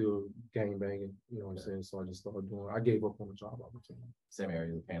was still gang banging, you know what I'm Okay. saying? So I just started doing, I gave up on the job opportunity. Same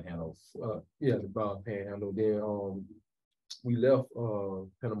area, the Panhandle. Yeah, the Panhandle. Then we left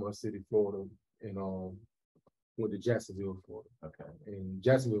Panama City, Florida, and went to Jacksonville, Florida. Okay. And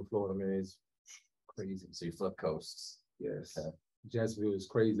Jacksonville, Florida, man, is crazy. So you flip coasts. Yes. Okay. Jacksonville is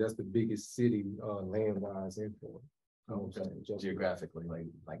crazy. That's the biggest city land-wise in Florida. Okay. Geographically,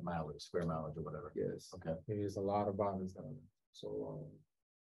 like mileage, square mileage or whatever. Yes. Okay. And there's a lot of violence down there. So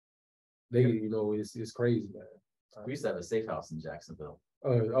they, you know, it's crazy, man. We used to have a safe house in Jacksonville.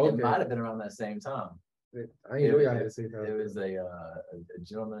 Okay. It might have been around that same time. I didn't know y'all had a safe house. It was a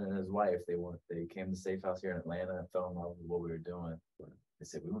gentleman and his wife. They came to safe house here in Atlanta and fell in love with what we were doing. They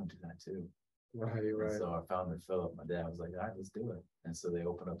said we want to do that too. Right. And so our founder Philip, my dad was like, all right, let's do it. And so they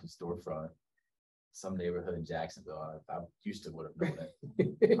opened up a storefront, some neighborhood in Jacksonville. I used to would have known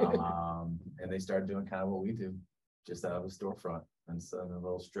it. And they started doing kind of what we do, just out of a storefront and so in a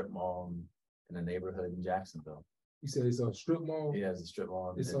little strip mall in a neighborhood in Jacksonville. You said it's a strip mall? Yeah, it's a strip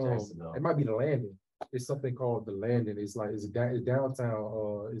mall in It's Jacksonville. it might be the Landing. It's something called the Landing. It's like it's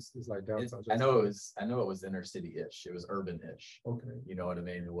downtown. It's like downtown. I know it was inner city-ish. It was urban-ish. Okay. You know what I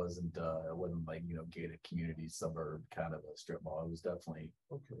mean? It wasn't like, you know, gated community suburb kind of a strip mall. It was definitely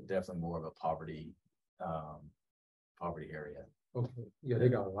more of a poverty area. Okay. Yeah, they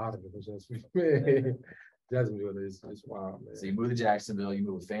got a lot of it. Man. Jacksonville is wild, man. So you move to Jacksonville, you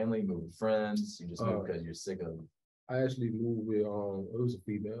move with family, you move with friends, you just move because you're sick of. I actually moved with it was a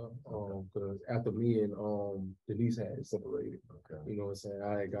female because after me and Denise had separated. Okay. You know what I'm saying?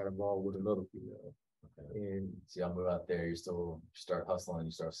 I had got involved with another female. Okay. And so y'all move out there, you start hustling,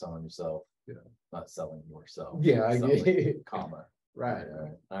 you start selling yourself. Yeah. Not selling yourself. Yeah, I get it. Comma. Right.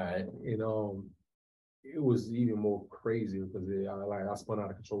 All right. And it was even more crazy because I spun out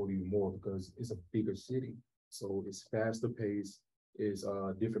of control even more because it's a bigger city. So it's faster paced, it's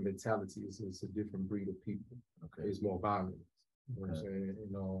different mentalities, it's a different breed of people. Okay. It's more violent. You know what I'm saying?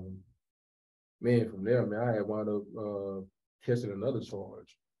 And man, from there, man, I had wound up catching another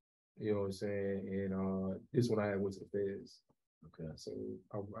charge. You know what I'm saying? And this one I had went to the feds. Okay. So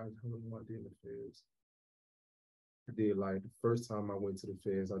I don't know what I did in the feds. I did like the first time I went to the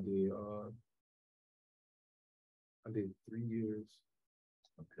feds, I did 3 years.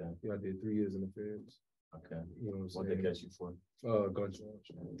 Okay. Yeah, I did 3 years in the feds. Okay. You know what I'm saying? What they catch you for? Gun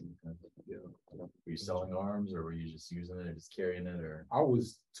charge. Okay. Yeah. Were you selling arms or were you just using it or just carrying it or? I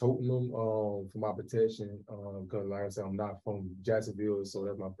was toting them for my protection because like I said, I'm not from Jacksonville, so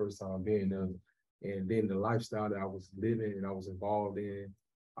that's my first time being there. And then the lifestyle that I was living and I was involved in,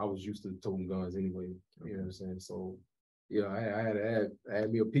 I was used to toting guns anyway. You know what I'm saying? So yeah, I had to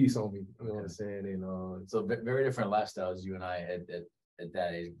add me a piece on me. You know what I'm saying? And so very different lifestyles. You and I at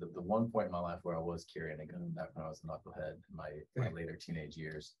that age. The one point in my life where I was carrying a gun back when I was a knucklehead in my later teenage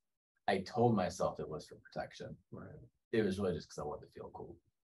years, I told myself it was for protection. Right. It was really just because I wanted to feel cool.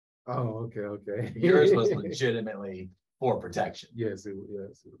 Oh, okay. Yours was legitimately for protection. Yes,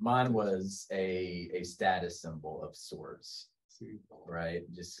 yes. Mine was a status symbol of sorts. Right.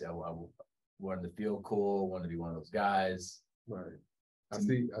 Just I wanted to feel cool, wanted to be one of those guys. Right. I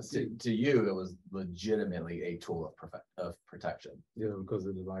see. To you, it was legitimately a tool of protection. Yeah, because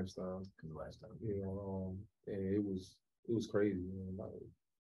of the lifestyle. You know, and it was crazy, man. Like,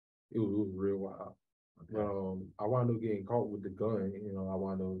 it was real wild. Okay. I wound up getting caught with the gun. You know, I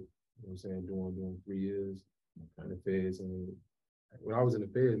wound up, you know what I'm saying, doing 3 years in the feds. And when I was in the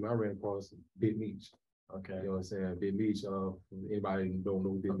feds, I ran across Big Meech. Okay. You know what I'm saying? Big Meech, anybody who don't know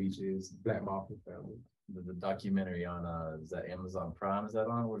who Big Meech is, Black Mafia family. The documentary on is that Amazon Prime? Is that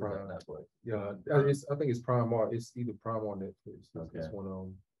on? Or is that Netflix? Yeah, I think it's Prime or it's either Prime or Netflix. It's one of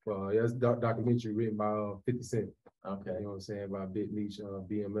them. Well, yeah, it's a documentary written by 50 Cent. Okay. You know what I'm saying? By Big Meech,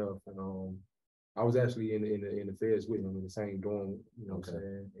 BMF, and I was actually in the feds with him in the same dorm. You know what I'm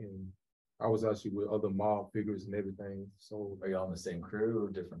saying? And I was actually with other mob figures and everything. So are you on the same crew or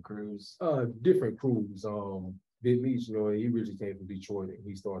different crews? Different crews. Big Meech, you know, he originally came from Detroit and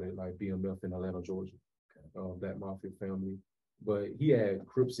he started like BMF in Atlanta, Georgia. Black Mafia family, but he had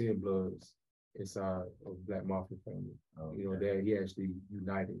Crips and Bloods inside of Black Mafia family. You know, that he actually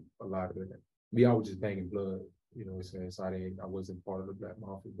united a lot of it. Me, I was just banging blood. You know what I'm saying? So I wasn't part of the Black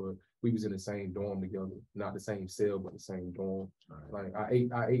Mafia, but we was in the same dorm together, not the same cell, but the same dorm. Like I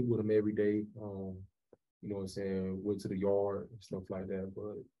ate with him every day. You know what I'm saying? Went to the yard and stuff like that,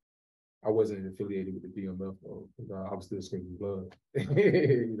 but I wasn't affiliated with the DMF though, because I was still screaming blood.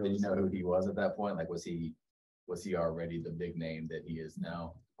 You know, did you know who he was at that point? Like, was he already the big name that he is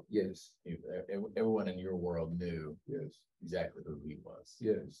now? Yes. Everyone in your world knew yes exactly who he was.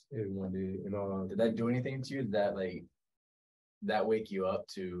 Yes, everyone did. And did that do anything to you? Did that that wake you up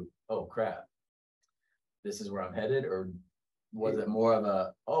to, oh crap, this is where I'm headed? Or was it more of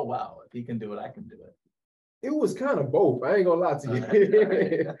a, oh wow, if he can do it, I can do it? It was kind of both. I ain't gonna lie to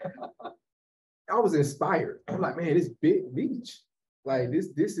you. I was inspired. I'm like, man, this big beach. Like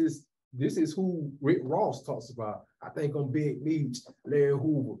this is who Rick Ross talks about. I think on Big Beach, Larry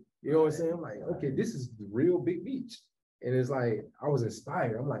Hoover. You know what I'm saying? I'm like, okay, this is the real big beach. And it's like, I was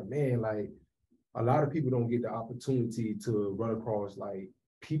inspired. I'm like, man, like a lot of people don't get the opportunity to run across like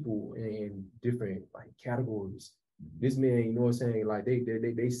people in different like categories. This man, you know what I'm saying? Like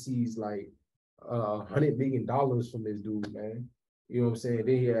they seize like $100 million from this dude, man. You know what I'm saying?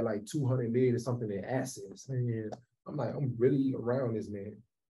 Then he had like 200 million or something in assets. And I'm like, I'm really around this man.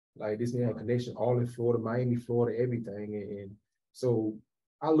 Like this man had connection all in Florida, Miami, Florida, everything. And so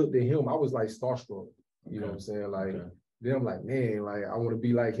I looked at him, I was like starstruck. You know what I'm saying? Like then I'm like, man, like I want to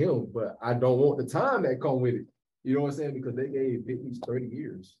be like him, but I don't want the time that come with it. You know what I'm saying? Because they gave Big Meech 30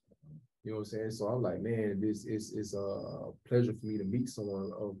 years. You know what I'm saying? So I'm like, man, this is a pleasure for me to meet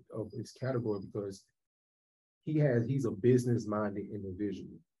someone of this category because he's a business-minded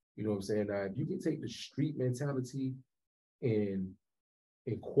individual. You know what I'm saying? Now, if you can take the street mentality and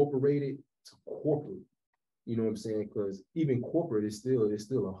incorporate it to corporate, you know what I'm saying? Because even corporate is still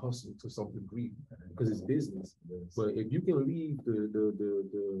a hustle to some degree because it's business. But if you can leave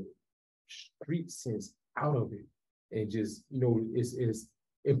the street sense out of it and just, you know, it's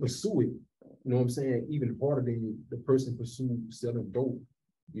and pursue it, you know what I'm saying? Even harder than the person pursue selling dope.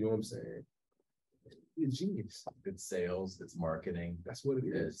 You know what I'm saying? It's genius. It's sales, it's marketing. That's what it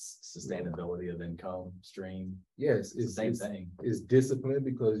is. It's sustainability of income stream. Yes, it's the same thing. It's discipline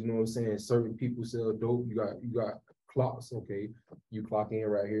because you know what I'm saying. Certain people sell dope. You got clocks. Okay, you clock in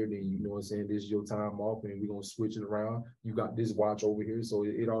right here. Then you know what I'm saying. This is your time off, and we're gonna switch it around. You got this watch over here, so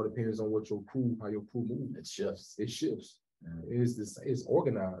it all depends on what how your crew moves. It shifts. It shifts. It's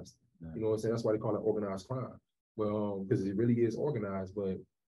organized. You know what I'm saying. That's why they call it organized crime. Well, because it really is organized, but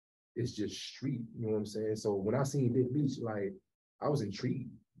it's just street, you know what I'm saying? So when I seen Big Beach, like I was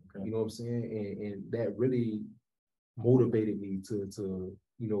intrigued, you know what I'm saying? And that really motivated me to,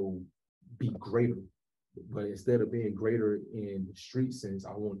 you know, be greater. But instead of being greater in the street sense,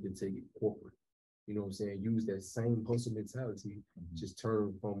 I wanted to take it corporate. You know what I'm saying? Use that same hustle mentality, just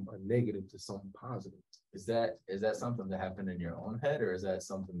turn from a negative to something positive. Is that something that happened in your own head, or is that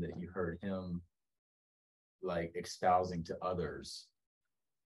something that you heard him like espousing to others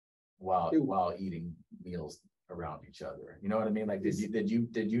while eating meals around each other? You know what I mean? Like, did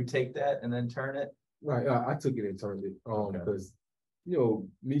you take that and then turn it? Right, I took it and turned it because you know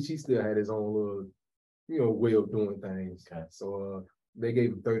Michi still had his own little, you know, way of doing things. Okay. So they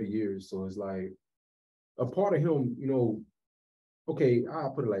gave him 30 years. So it's like a part of him, you know, okay,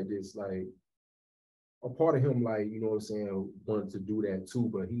 I'll put it like this, like a part of him, like, you know what I'm saying, wanted to do that too,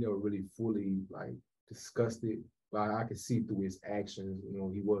 but he never really fully like discussed it. But I could see through his actions, you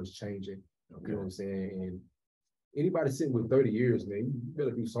know, he was changing. Okay. You know what I'm saying? And anybody sitting with 30 years, man, you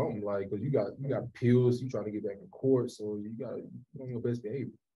better do something, like, because you got pills, you trying to get back in court, so you got to be on your best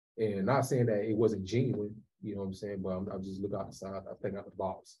behavior. And not saying that it wasn't genuine, you know what I'm saying, but I'm just look outside, I think out the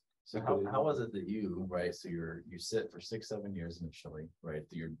box. So how was it that you, right? So you sit for 6-7 years initially, right?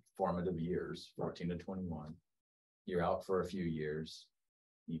 Your formative years, 14 to 21. You're out for a few years.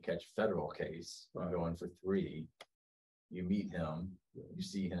 You catch a federal case. Right. You go in for 3. You meet him. You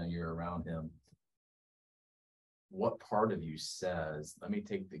see him. You're around him. What part of you says, "Let me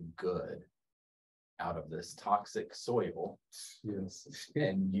take the good out of this toxic soil, yes,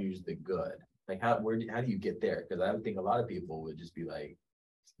 and use the good"? Like how do you get there? Because I would think a lot of people would just be like,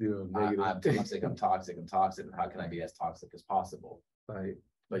 still negative. I'm toxic. How can I be as toxic as possible? Right.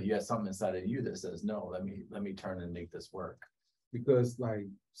 But you have something inside of you that says, no, let me turn and make this work. Because like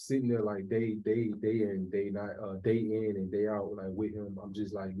sitting there like day in, day night, day in and day out, like with him, I'm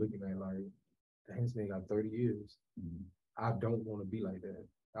just like looking at like, dang, this man got 30 years. I don't want to be like that.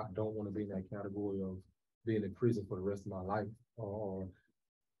 I don't want to be in that category of being in prison for the rest of my life. Or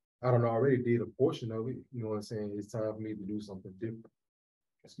I don't know, I already did a portion of it. You know what I'm saying? It's time for me to do something different.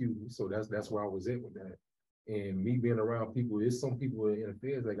 Excuse me. So that's where I was at with that. And me being around people, there's some people in the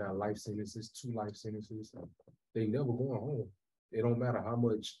feds that got life sentences, 2 life sentences. They never going home. It don't matter how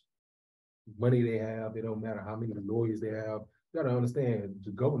much money they have. It don't matter how many lawyers they have. You gotta understand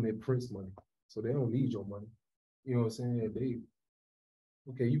the government prints money, so they don't need your money. You know what I'm saying?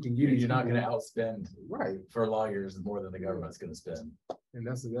 Okay, you can get You're not going to outspend right for lawyers more than the government's going to spend. And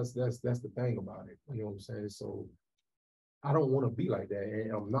that's the thing about it. You know what I'm saying? So I don't want to be like that,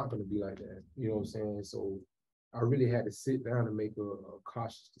 and I'm not going to be like that. You know what I'm saying? So I really had to sit down and make a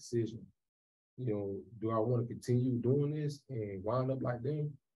cautious decision. You know, do I want to continue doing this and wind up like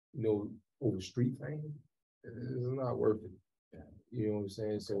them? You know, over street fame? It's not worth it. Yeah. You know what I'm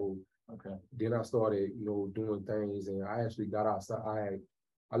saying? So okay. Then I started, doing things, and I actually got outside.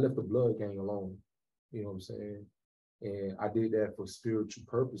 I left the blood gang alone. You know what I'm saying? And I did that for spiritual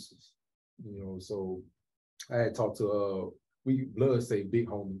purposes. So I had talked to blood say big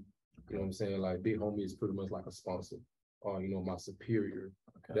homie. You know what I'm saying? Like big homie is pretty much like a sponsor, or my superior.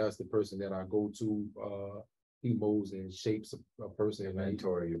 Okay. That's the person that I go to. He molds and shapes a person. Your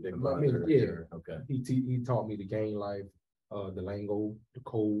mentor, your big brother. I mean, yeah. Okay. He taught me the gang life, the lingo, the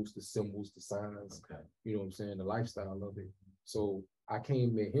codes, the symbols, the signs. Okay. You know what I'm saying? The lifestyle of it. So I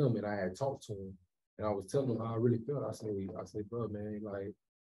came at him and I had talked to him, and I was telling him how I really felt. I said, bro, man, like,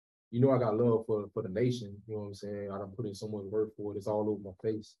 I got love for the nation. You know what I'm saying? I done put in so much work for it. It's all over my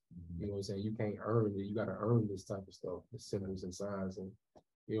face. Mm-hmm. You know what I'm saying? You can't earn it. You got to earn this type of stuff, the symbols and signs, and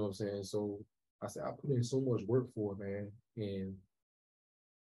you know what I'm saying? So I said, I put in so much work for it, man, and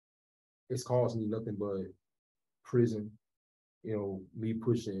it's caused me nothing but prison, me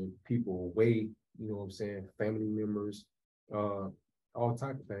pushing people away, you know what I'm saying, family members, all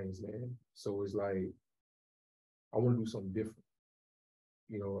type of things, man. So it's like, I want to do something different.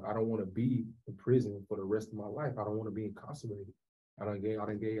 I don't want to be in prison for the rest of my life. I don't want to be incarcerated. I done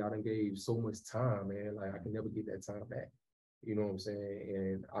gave so much time, man. Like, I can never get that time back. You know what I'm saying?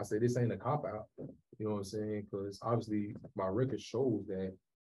 And I say, this ain't a cop-out, you know what I'm saying? Because obviously my record shows that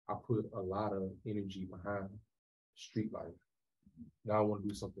I put a lot of energy behind street life. Now I want to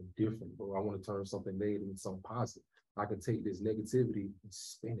do something different, bro. I want to turn something negative into something positive. I can take this negativity and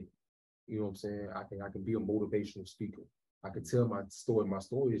spin it. You know what I'm saying? I can be a motivational speaker. I can tell my story. My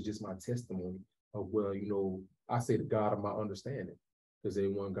story is just my testimony of where, I say the God of my understanding, because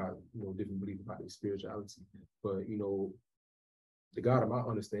everyone got, different beliefs about their spirituality. But, the God of my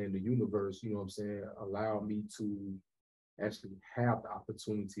understanding, the universe, you know what I'm saying, allowed me to actually have the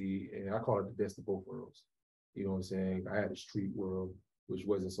opportunity, and I call it the best of both worlds. You know what I'm saying? I had a street world, which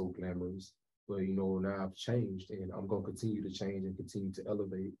wasn't so glamorous, but, now I've changed, and I'm going to continue to change and continue to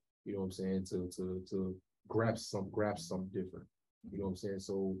elevate, you know what I'm saying, to grasp something different. You know what I'm saying?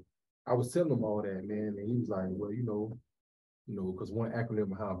 So I was telling him all that, man, and he was like, well, because one acronym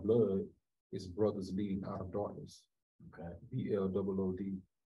behind blood is Brothers Leading Out of Darkness. Okay. BLOOD,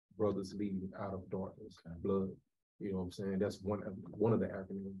 Brothers Leading Out of Darkness. Okay. Blood. You know what I'm saying? That's one of the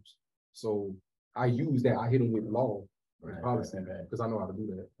acronyms. So I use that. I hit them with law and policy because I know how to do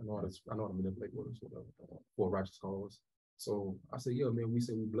that. I know how to manipulate words for a righteous cause. So I said, yeah, man, we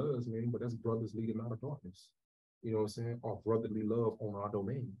say we bloods, man, but that's brothers leading out of darkness. You know what I'm saying? Or brotherly love on our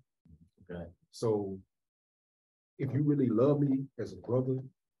domain. Okay. So if you really love me as a brother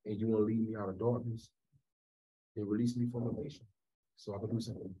and you want to lead me out of darkness, then release me from the nation so I can do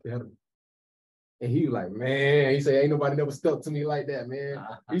something better. And he was like, man, he said, ain't nobody never stuck to me like that, man.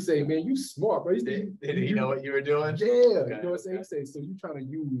 He said, man, you smart, bro. Did he know what you were doing? Yeah, okay, you know what I'm saying? He said, so you trying to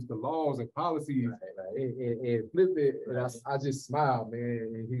use the laws and policies and flip it. And I just smiled,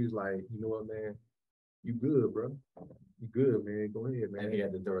 man. And he was like, you know what, man? You good, bro. You good, man. Go ahead, man. And he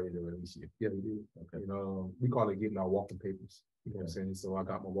had the authority to release you. Yeah, he did. Okay. We call it getting our walking papers. You know what I'm saying? So I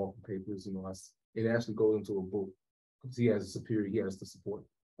got my walking papers, it actually goes into a book because he has a superior, he has to support.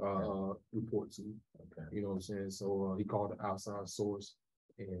 Report to. Okay. You know what I'm saying? So he called the outside source,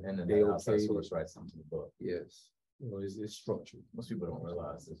 and the outside source writes something to the book. Yes. It's structured. Most people don't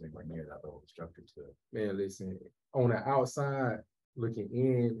realize there's anywhere near that level of structure to it. Man, listen, on the outside looking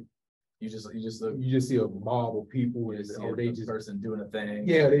in, you just see a mob of people, and they just person doing a thing.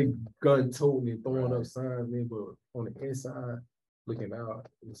 Yeah, they gun toting and throwing up signs, man. But on the inside, looking out,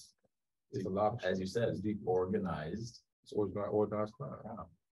 it's a lot of, as you said, it's deep organized. It's organized crime. Wow.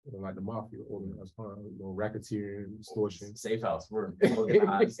 Like the mafia, organized crime, racketeering, extortion. Safe house, we're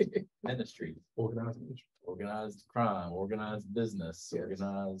organized ministry. Organized ministry. Organized crime, organized business, yes.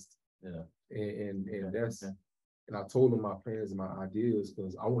 Organized, And that's, and I told them my plans and my ideas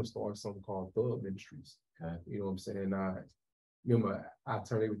because I want to start something called Thug Ministries. Okay. You know what I'm saying? Remember, I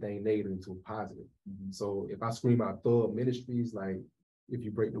turn everything negative into a positive. Mm-hmm. So if I scream out Thug Ministries, like, If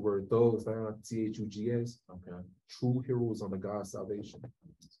you break the word thugs down, THUGS, Okay, true heroes under God's salvation.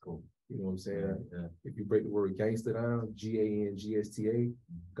 that's cool. You know what I'm saying? Yeah. If you break the word gangster down, GANGSTA,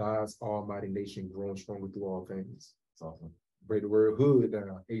 God's almighty nation growing stronger through all things. It's awesome. Break the word hood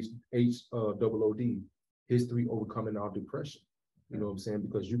down, HOOD, history overcoming our depression. You know what I'm saying?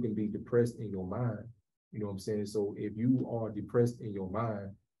 Because you can be depressed in your mind. You know what I'm saying? So if you are depressed in your mind,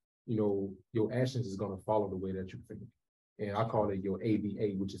 you know, your actions is going to follow the way that you think. And I call it your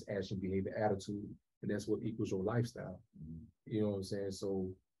ABA, which is action, behavior, attitude. And that's what equals your lifestyle. You know what I'm saying?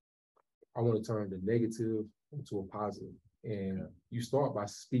 So I want to turn the negative into a positive. And you start by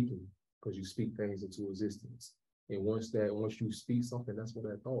speaking, because you speak things into existence. And once you speak something, that's what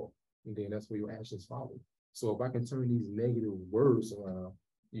that thought. And then that's where your actions follow. So if I can turn these negative words around,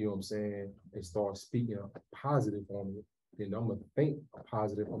 you know what I'm saying, and start speaking a positive on it, then I'm gonna think a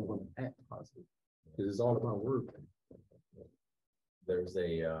positive, I'm gonna act positive. Because it's all about word. There's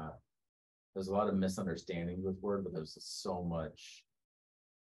a lot of misunderstanding with word, but there's so much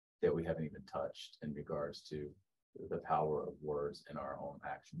that we haven't even touched in regards to the power of words in our own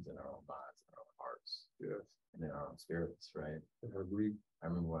actions, in our own minds, in our own hearts, and in our own spirits, right? I agree. I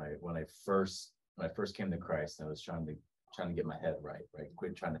remember when I first came to Christ, I was trying to get my head right?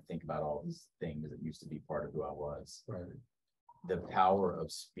 Quit trying to think about all these things that used to be part of who I was. Right. The power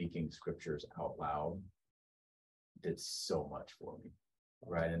of speaking scriptures out loud did so much for me,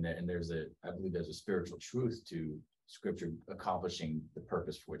 right? And I believe there's a spiritual truth to scripture accomplishing the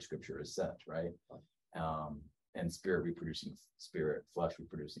purpose for which scripture is sent, right? And spirit reproducing spirit, flesh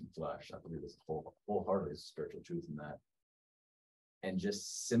reproducing flesh. I believe there's a wholeheartedly spiritual truth in that. And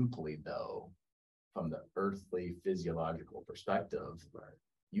just simply though, from the earthly physiological perspective,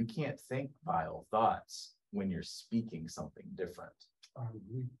 you can't think vile thoughts when you're speaking something different. I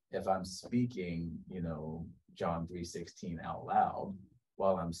agree. If I'm speaking, John 3:16 out loud,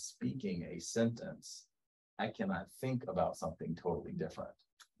 while I'm speaking a sentence, I cannot think about something totally different.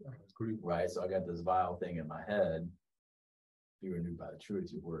 I agree. Right? So I got this vile thing in my head. Be renewed by the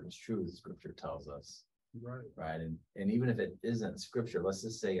truth. Your word is truth, scripture tells us. Right. And even if it isn't scripture, let's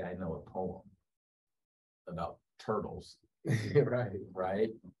just say I know a poem about turtles.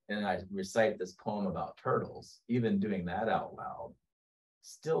 Right. And I recite this poem about turtles. Even doing that out loud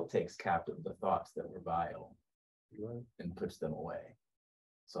still takes captive the thoughts that were vile and puts them away.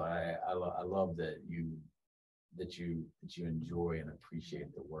 So I love that you enjoy and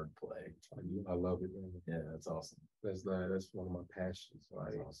appreciate the wordplay. I love it, man. Yeah, that's awesome. That's one of my passions.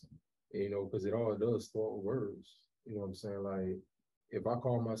 That's awesome. Because it all does start with words. You know what I'm saying? Like, if I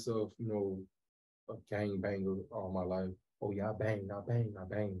call myself, a gang banger all my life, oh yeah, I bang. You know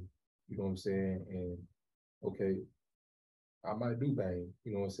what I'm saying? And okay, I might do bang,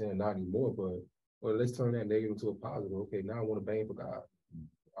 you know what I'm saying? Not anymore, but well, let's turn that negative into a positive. Okay, now I want to bang for God.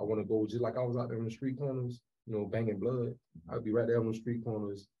 I want to go just like I was out there in the street corners, banging blood. I'd be right there on the street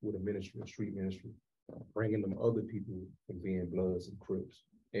corners with a ministry, a street ministry, bringing them other people from being Bloods and Crips.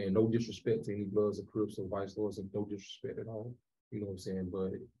 And no disrespect to any Bloods or Crips or vice versa, no disrespect at all. You know what I'm saying?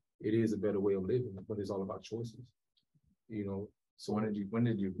 But it is a better way of living, but it's all about choices. So when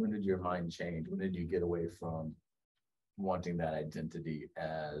did your mind change? When did you get away from wanting that identity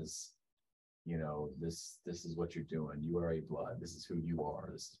as, this is what you're doing. You are a Blood. This is who you are.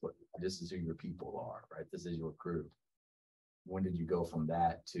 This is who your people are, right? This is your crew. When did you go from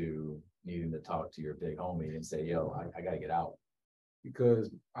that to needing to talk to your big homie and say, yo, I got to get out? Because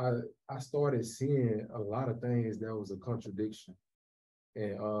I started seeing a lot of things that was a contradiction.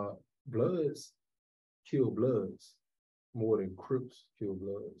 And Bloods kill Bloods more than Crips kill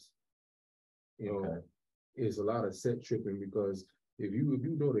Bloods. It's a lot of set tripping, because if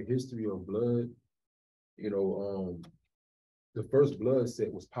you know the history of blood, the first blood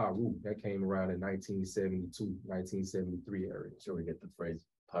set was Paru. That came around in 1972, 1973 area. Sure, we get the phrase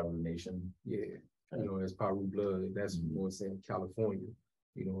Paru Nation. Yeah. That's Paru blood. That's what I'm saying, California.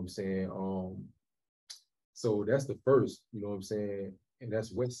 You know what I'm saying? So that's the first, you know what I'm saying? And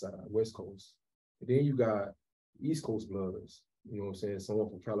that's West Side, West Coast. And then you got East Coast Bloods. You know what I'm saying? Someone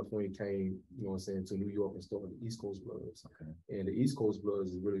from California came, you know what I'm saying, to New York and started the East Coast Bloods. Okay. And the East Coast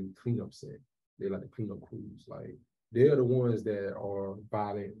Bloods is really cleanup set. They like the cleanup crews. Like, they're the ones that are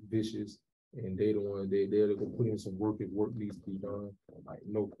violent, vicious, and they're the ones they're going to put in some work if work needs to be done. Like,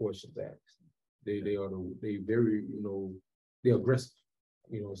 no questions asked. They very, they're aggressive.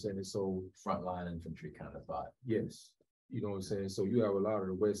 You know what I'm saying? So frontline infantry kind of thought. Yes. You know what I'm saying? So you have a lot of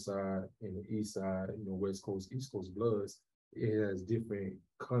the West Side and the East Side, West Coast, East Coast Bloods. It has different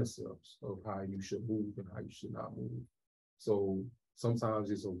concepts of how you should move and how you should not move. So sometimes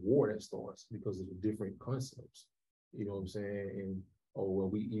it's a war that starts because of the different concepts. You know what I'm saying? And oh, well,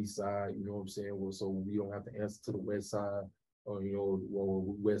 we east side, you know what I'm saying? Well, so we don't have to answer to the west side, or, you know,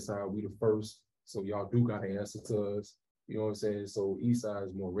 well, west side, we the first, so y'all do got to answer to us. You know what I'm saying? So east side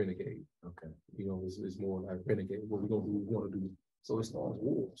is more renegade. Okay. You know, it's more like renegade. What we gonna do, we want to do. So it starts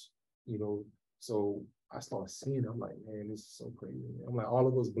wars, you know. So I start seeing, I'm like, man, this is so crazy. I'm like, all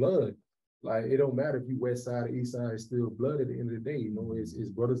of us blood. Like, it don't matter if you west side or east side, it's still blood at the end of the day. You know, it's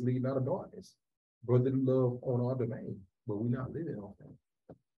brothers leading out of darkness. Brotherly love on our domain, but we not living off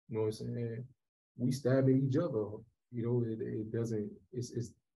that. You know what I'm saying? We stabbing each other. You know, it doesn't,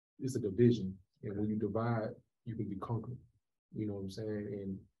 it's a division. And when you divide, you can be conquered. You know what I'm saying?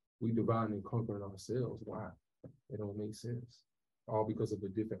 And we divide and conquering ourselves. Why? It don't make sense. All because of a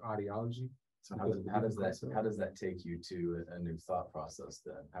different ideology. So how does that take you to a new thought process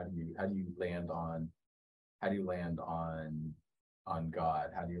then? How do you land on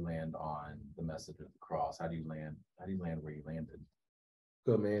God? How do you land on the message of the cross? How do you land where you landed?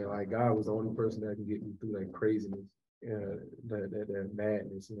 Good, man. Like, God was the only person that can get me through that craziness, that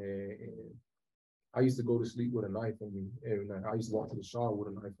madness, man. And I used to go to sleep with a knife on me every night. I used to walk to the shower with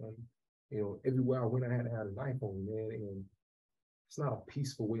a knife on me. You know, everywhere I went, I had to have a knife on me, man. And it's not a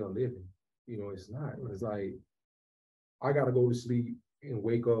peaceful way of living. You know, it's not. It's like, I got to go to sleep and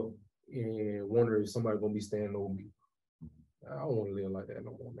wake up and wonder if somebody gonna be standing over me. I don't want to live like that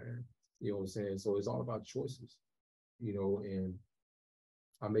no more, man. You know what I'm saying? So it's all about choices, you know, and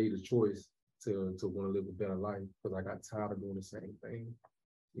I made a choice to want to live a better life because I got tired of doing the same thing.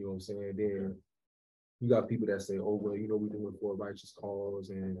 You know what I'm saying? Then you got people that say, oh, well, you know, we're doing it for a righteous cause.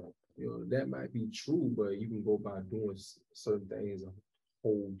 And, you know, that might be true, but you can go by doing certain things a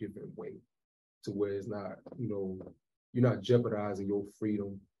whole different way to where it's not, you know, you're not jeopardizing your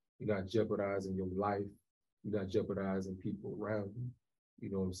freedom. You're not jeopardizing your life. You're not jeopardizing people around you.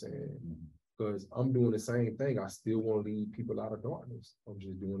 You know what I'm saying? Because I'm doing the same thing. I still want to lead people out of darkness. I'm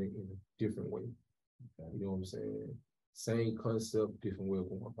just doing it in a different way. You know what I'm saying? Same concept, different way of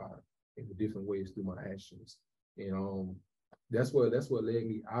going about it, in different ways through my actions. And that's what led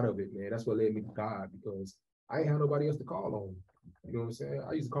me out of it, man. That's what led me to God, because I ain't had nobody else to call on. You know what I'm saying?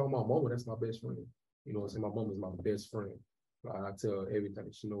 I used to call my mama, that's my best friend. You know what I'm saying? My mom is my best friend. Like, I tell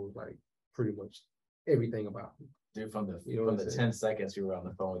everything. She knows, like, pretty much everything about me. Dude, from the 10 seconds you were on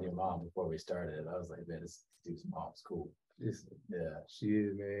the phone with your mom before we started, I was like, man, this dude's mom's cool. Yeah, she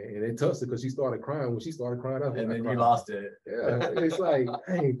is, man. And it touched her because she started crying. When she started crying, and then you lost it. Yeah, it's like,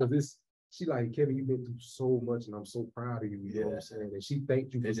 hey, because she like, Kevin, you've been through so much, and I'm so proud of you. You know what I'm saying? And she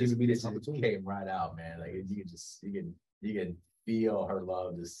thanked you for giving me this opportunity. Came right out, man. Like, you can feel her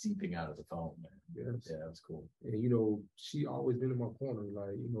love just seeping out of the phone, man. Yes. Yeah, that's cool. And, you know, she always been in my corner,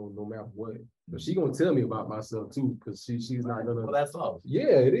 like, you know, no matter what. But she gonna tell me about myself too, because she's not gonna. Well, that's love.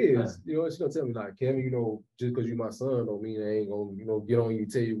 Yeah, it is. Yeah. You know, she's gonna tell me, like, Kevin, you know, just because you're my son don't mean I ain't gonna, you know, get on you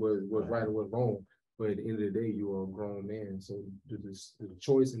and tell you what's right and what's wrong. But at the end of the day, you are a grown man. So the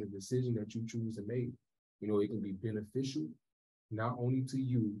choice and the decision that you choose to make, you know, it can be beneficial, not only to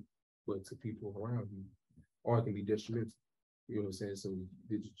you, but to people around you, or it can be detrimental. You know what I'm saying? So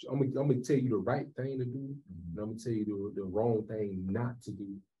I'm gonna tell you the right thing to do, and I'm gonna tell you the wrong thing not to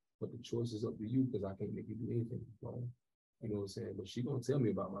do. But the choice is up to you, because I can't make you do anything wrong. You know what I'm saying? But she gonna tell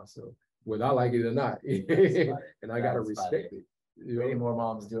me about myself, whether I like it or not. And I gotta respect it. You know? Many more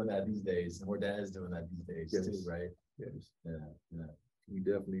moms doing that these days, and more dads doing that these days too, right? Yes. Yeah. We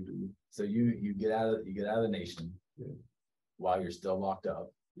definitely do. So you get out of the nation, while you're still locked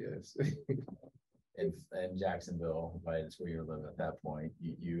up. Yes. in Jacksonville, right? It's where you're living at that point.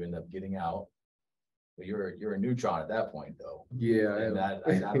 You end up getting out. But you're a neutron at that point, though. Yeah. And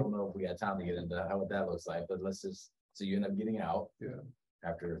I don't know if we got time to get into what that looks like, but so you end up getting out. Yeah.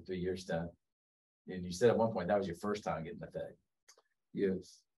 After a 3-year stint. And you said at one point that was your first time getting the Fed.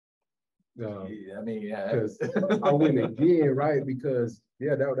 Yes. I mean, yeah. I went again, right? Because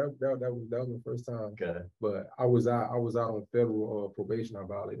that was my first time. Okay. But I was out on federal probation. I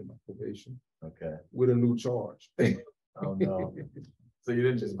violated my probation. Okay. With a new charge. Oh no. So you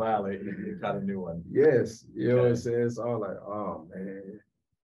didn't just violate, you got a new one. Yes. You know what I'm saying? It's all like, oh man.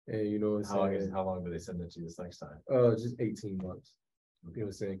 And you know what I'm saying? How long do they send it to you this next time? Just 18 months. Okay. You know what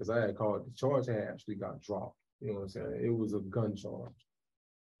I'm saying? Because I had called, the charge had actually got dropped. You know what I'm saying? It was a gun charge.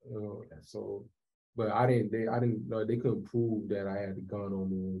 So, but they couldn't prove that I had the gun on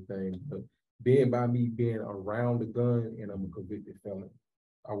me or anything. But being around the gun, and I'm a convicted felon,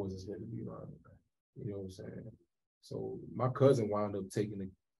 I wasn't supposed to be around it. You know what I'm saying? So my cousin wound up taking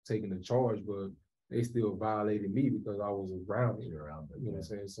the charge, but they still violated me because I was around it. You know what I'm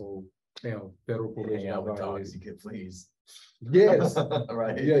saying? So Federal Hang probation out with dogs, violation. you could please. Yes.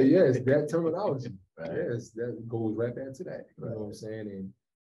 Right. Yeah, yes, that terminology. Right. Yes, that goes right back to that. You Right. know what I'm saying? And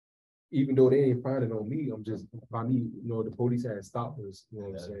even though they ain't finding on me, I'm just by me, the police had stopped us, you know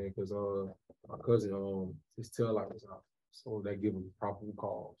what I'm saying? Because my cousin his tail light was out. So they give him probable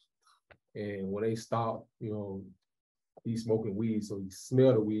cause. And when they stopped, he's smoking weed, so he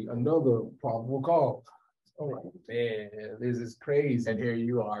smelled the weed, another probable cause. I'm like, man, this is crazy. And here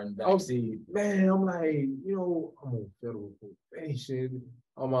you are in the Oh, backseat. man, I'm like, I'm on federal probation.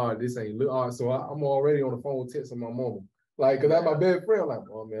 I'm all this ain't look. So I'm already on the phone texting my mama. Like, cause that's my best friend. I'm like,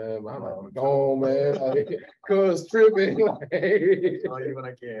 oh man, I'm like, go on, man. Like, cuz tripping. Like, Oh, even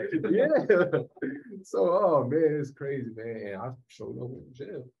I can. yeah. So, oh man, it's crazy, man. And I showed up in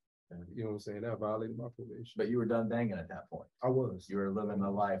jail. You know what I'm saying? That violated my probation. But you were done banging at that point. I was. You were living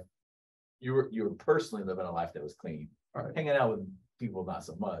a life. You were personally living a life that was clean. Right. Hanging out with people, not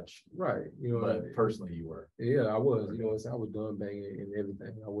so much. Right. But personally, you were. Yeah, I was. You know, I was done banging and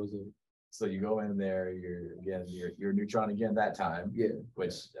everything. I wasn't. So you go in there, you're neutron again that time. Yeah.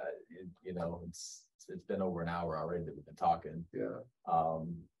 Which it's been over an hour already that we've been talking. Yeah.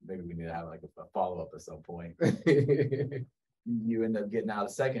 Maybe we need to have like a follow-up at some point. You end up getting out a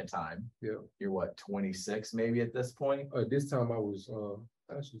second time. Yeah. You're what, 26 maybe at this point? This time I was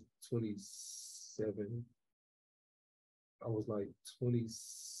actually 27. I was like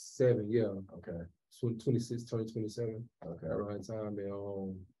 27, yeah. Okay. 26, turning 27. Okay. Around time,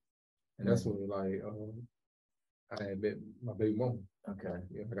 and that's when I had met my baby mama. Okay.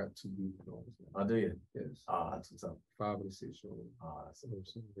 Yeah, I got 2 beautiful daughters. Oh, do you? Yes. That's what's up. 5 and 6 year old. That's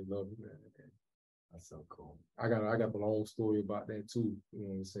They love me, man. That's so cool. I got a long story about that too. You know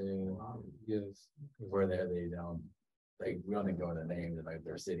what I'm saying? Wow. Yes. Where are they down? Like, we don't need to go into names of like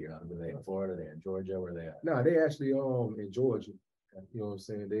their city or not. Are they in Florida? Are they in Georgia? Where are they at? No, they actually in Georgia. You know what I'm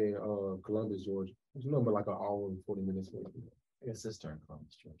saying? They in Columbus, Georgia. It's number like an hour and 40 minutes away. I got a sister in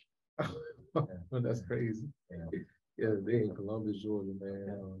Columbus, Georgia. That's crazy. Yeah. Yeah, they in Columbus, Georgia,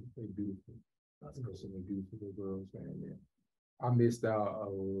 man. They beautiful. That's Cool. cool. Some beautiful little girls, man. Yeah. I missed out a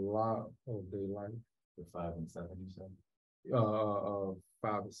lot of their life. The 5 and 7, you said?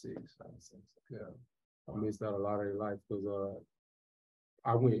 5 and 6. 5 and 6. Yeah. I missed out a lot of their life because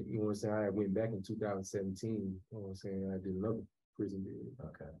I went, you know what I'm saying? I went back in 2017, you know what I'm saying? I did another prison bid.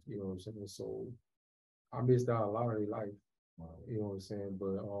 Okay. You know what I'm saying? So I missed out a lot of their life. Wow. You know what I'm saying?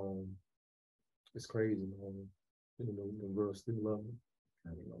 But it's crazy, man. The girls still love me.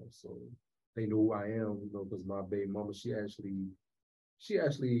 So they know who I am, because my baby mama, she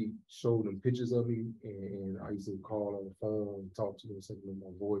actually showed them pictures of me, and I used to call on the phone and talk to them, send them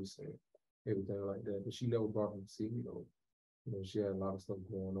my voice and everything like that. But she never brought me to see me, though. She had a lot of stuff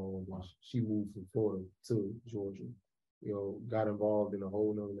going on. Wow. She moved from Florida to Georgia, got involved in a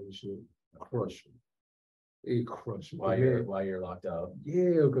whole nother relationship, crushed me. It crushed me. While you're locked up.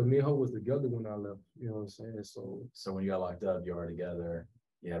 Yeah, because me and her was together when I left, you know what I'm saying? So when you got locked up, you were together,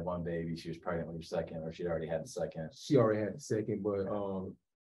 you had one baby, she was pregnant with your second, or she'd already had the second? She already had the second, but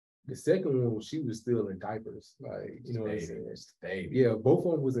the second one, she was still in diapers. Like, you know what I'm saying? Baby. Yeah, both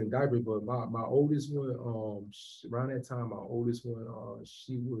of them was in diapers, but my oldest one, around that time, my oldest one,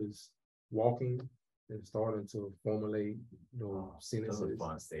 she was walking and starting to formulate, sentences. Those are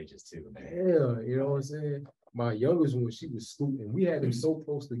fun stages too, man. Yeah, you know what I'm saying? My youngest one, she was scooting. We had them so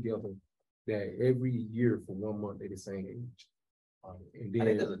close together that every year for 1 month, they the same age. And then, I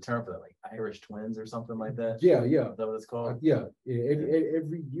think there's a term for that, like Irish twins or something like that. Yeah. Is that what it's called?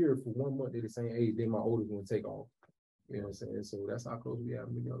 Every year for 1 month, they're the same age. Then my oldest one take off. You know what I'm saying? So that's how close we have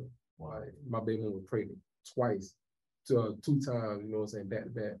them together. Wow. Like, my baby one was pregnant twice, 2 times, you know what I'm saying, back to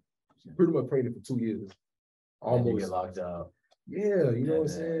back. Pretty much pregnant for 2 years. Almost. You get locked up. Yeah, you know what I'm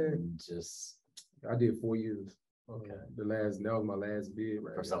saying? Just I did 4 years. Okay. That was my last bid,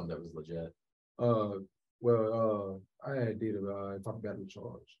 right? For something that was legit. I had did a battery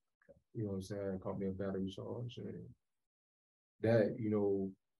charge. You know what I'm saying? Caught me a battery charge, and that,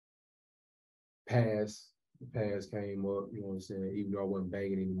 the pass came up, you know what I'm saying? Even though I wasn't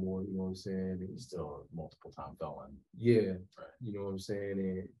banging anymore, you know what I'm saying? It was still a multiple time felon. Yeah, right. You know what I'm saying?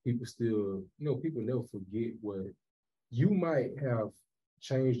 And people still, people never forget what you might have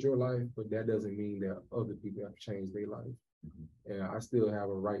changed your life, but that doesn't mean that other people have changed their life. Mm-hmm. And I still have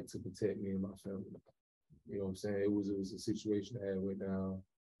a right to protect me and my family. You know what I'm saying? It was a situation that went down.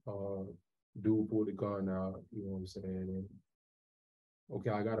 Dude pulled the gun out, you know what I'm saying? And okay,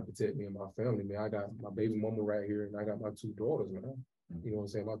 I gotta protect me and my family, man. I got my baby mama right here, and I got my 2 daughters, man. Mm-hmm. You know what I'm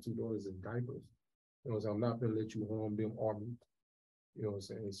saying? My 2 daughters in diapers. You know what I'm saying? I'm not gonna let you harm them or me. You know what I'm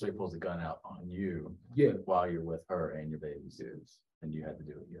saying? So he pulls the gun out on you. Yeah. While you're with her and your babies. Yes. And you had to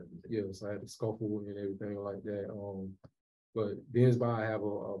do it. Yes, I had to scuffle and everything like that. But being by I have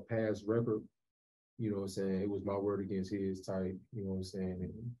a past record, you know what I'm saying? It was my word against his type, you know what I'm saying?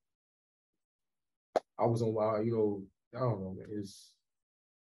 And I was on my, you know, I don't know, man. It's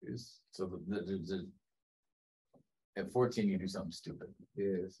so at 14 you do something stupid.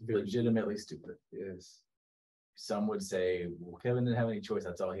 Yes. Legitimately stupid. Yes. Some would say, well, Kevin didn't have any choice.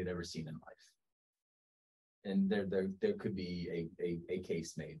 That's all he'd ever seen in life. And there could be a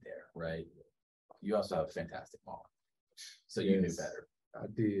case made there, right? You also have a fantastic mom. So you knew better. I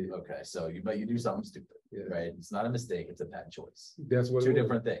did. Okay, so you do something stupid, right? It's not a mistake, it's a bad choice. That's what two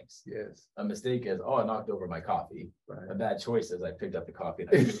different things. Yes. A mistake is, oh, I knocked over my coffee. Right. A bad choice is I picked up the coffee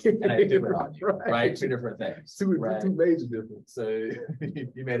and I threw it on you. Right? Two different things. Two major differences. So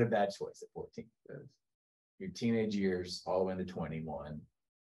you made a bad choice at 14. Yes. Your teenage years, all the way into 21,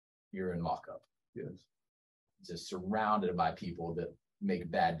 you're in lockup. Yes. Just surrounded by people that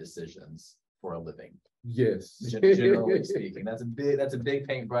make bad decisions for a living. Yes. Generally speaking, that's a big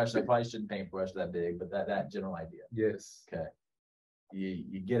paintbrush. I probably shouldn't paintbrush that big, but that general idea. Yes. Okay.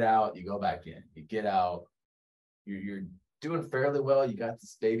 You get out, you go back in. You get out, you're doing fairly well. You got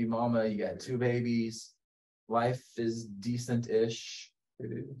this baby mama, you got 2 babies. Life is decent-ish.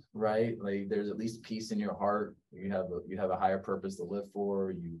 It is. Right? Like there's at least peace in your heart. You have a higher purpose to live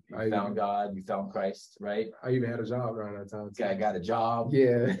for. You found God, you found Christ, right? I even had a job around that time. I got a job.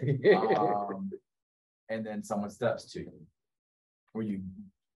 Yeah. And then someone steps to you.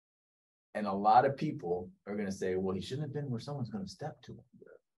 And a lot of people are going to say, well, he shouldn't have been where someone's going to step to him.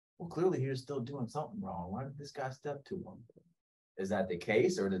 Well, clearly he was still doing something wrong. Why did this guy step to him? Is that the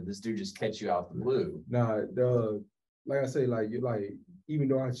case, or did this dude just catch you out the blue? Nah, like I say, even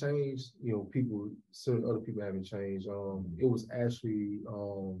though I changed, you know, certain other people haven't changed. It was actually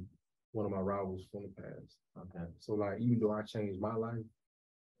one of my rivals from the past. Okay. So even though I changed my life,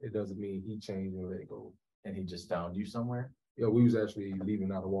 it doesn't mean he changed and let go. And he just found you somewhere? Yeah, we was actually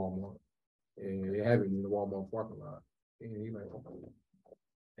leaving out of Walmart. And it happened in the Walmart parking lot. And he like,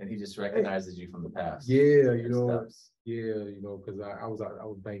 and he just recognizes you from the past. Yeah, you know. Yeah, you know, because I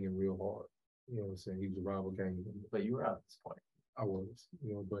was banging real hard. You know what I'm saying? He was a rival gang. But you were out at this point. I was,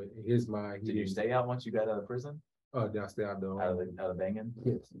 you know, but in his mind, did you stay out once you got out of prison? Did I stay out though? Out of banging?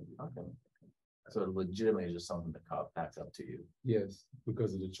 Yes. Okay. So it legitimately is just something that cop backs up to you. Yes,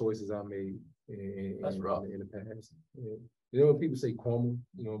 because of the choices I made That's rough. In the past. And, you know, people say karma,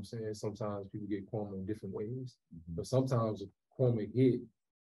 you know what I'm saying? Sometimes people get karma in different ways, but sometimes karma hit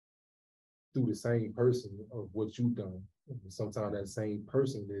through the same person of what you've done. And sometimes that same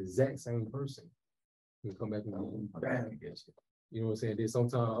person, the exact same person, can come back and get you. You know what I'm saying? Then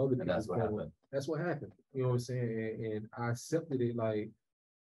sometimes other people. That's what happened. That's what happened. You know what I'm saying? And I accepted it like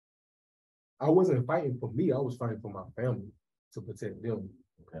I wasn't fighting for me. I was fighting for my family to protect them.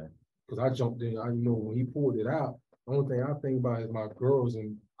 Okay. Because I jumped in. You know, when he pulled it out, the only thing I think about is my girls,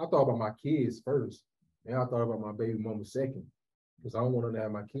 and I thought about my kids first, and I thought about my baby mama second. Because I don't want to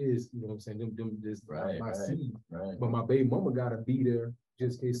have my kids, you know what I'm saying, them just my seed. Right. But my baby mama gotta be there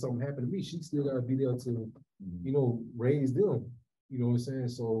just in case something happened to me. She still gotta be there to, you know, raise them. You know what I'm saying?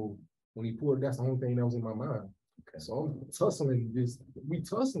 So when he pulled, that's the only thing that was in my mind. Okay. So I'm tussling, we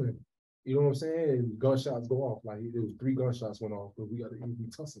tussling. You know what I'm saying? And gunshots go off. Like there was 3 gunshots went off, but we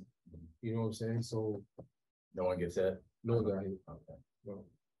tussling. You know what I'm saying? So no one gets hit? No one got hit. Okay. No.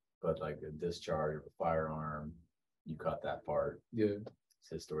 But like a discharge of a firearm, you cut that part. Yeah. It's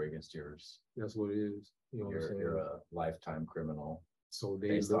his story against yours. That's what it is. You know what I'm saying? You're a lifetime criminal. So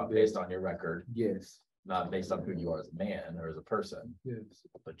based on your record. Yes. Not based on who you are as a man or as a person. Yes.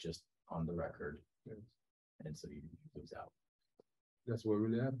 But just on the record. Yes. And so you lose out. That's what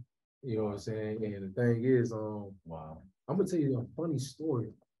really happened. You know what I'm saying? And the thing is, wow. I'm gonna tell you a funny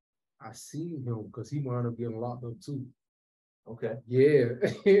story. I seen him because he wound up getting locked up too. Okay. Yeah.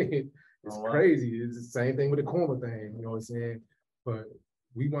 It's crazy. It's the same thing with the coma thing, you know what I'm saying? But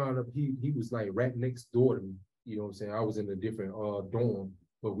we wound up, he was like right next door to me, you know what I'm saying? I was in a different dorm,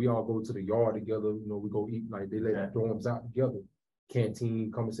 but we all go to the yard together, you know, we go eat, like they let the dorms out together.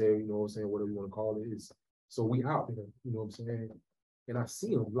 Canteen, commissary, you know what I'm saying, whatever you want to call it. So we out there, you know what I'm saying? And I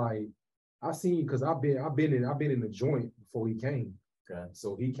see him, because I've been in the joint before he came. Okay.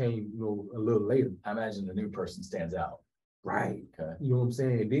 So he came, you know, a little later. I imagine the new person stands out. Right. Okay. You know what I'm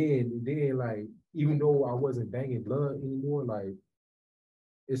saying? Then like, even though I wasn't banging blood anymore, like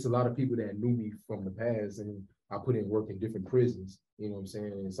it's a lot of people that knew me from the past, and I put in work in different prisons. You know what I'm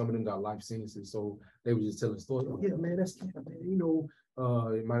saying? And some of them got life sentences, so they were just telling stories. Oh, yeah, man, that's man. You know,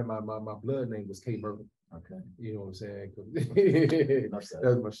 my blood name was K. Burger. Okay. You know what I'm saying? Enough said.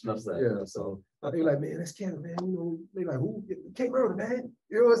 That's my shit. Enough said. Yeah, so they like, man, that's Canada, man. You know, they like, who? K-Murder, man.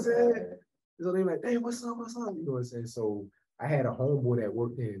 You know what I'm saying? So they like, hey, what's up? What's up? You know what I'm saying? So I had a homeboy that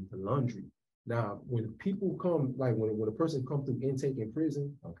worked in the laundry. Now, when people come, like when a person comes through intake in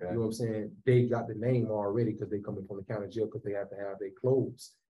prison, Okay. you know what I'm saying? They got the name already because they coming from the county jail because they have to have their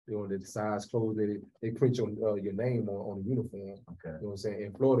clothes. You know, the size clothes, they print your name on the uniform. Okay. You know what I'm saying?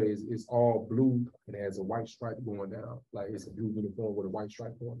 In Florida, it's all blue and it has a white stripe going down. Like it's a blue uniform with a white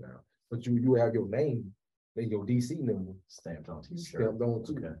stripe going down. But you have your name and your DC number stamped on too. Stamped on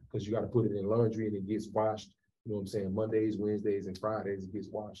too. Because you got to put it in laundry and it gets washed. You know what I'm saying? Mondays, Wednesdays, and Fridays it gets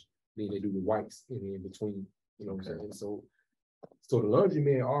washed. Then they do the whites in between. You know what I'm saying? So the laundry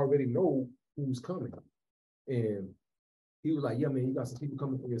man already know who's coming. And he was like, yeah, man, you got some people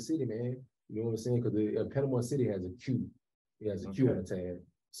coming from your city, man. You know what I'm saying? Because Panama City has a Q. It has a Q on the tag.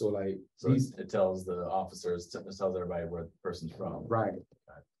 So like, it tells the officers, it tells everybody where the person's from. Right.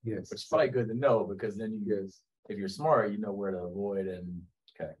 Yes. Which is probably good to know because then if you're smart, you know where to avoid and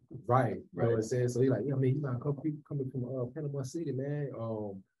Right. You know what I'm saying? So he's like, yeah, man, you got a couple people coming from Panama City, man.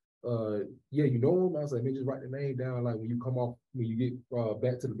 Yeah, you know him? I was like, man, just write the name down. Like when you get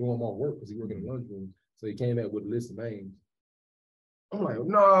back to the dorm off work, because he working in the lunchroom. So he came back with a list of names. I'm like,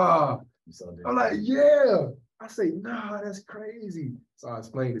 nah. I'm like, yeah. I say, nah, that's crazy. So I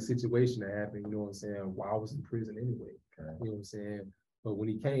explained the situation that happened, you know what I'm saying, while I was in prison anyway. You know what I'm saying? But when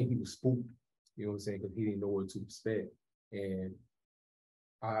he came, he was spooked, you know what I'm saying, because he didn't know what to expect. And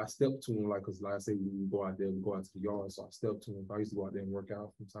I stepped to him, like, because like I say, we go out there, we go out to the yard. So I stepped to him. I used to go out there and work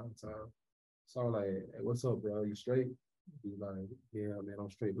out from time to time. So I was like, hey, what's up, bro? You straight? He's like, yeah, man, I'm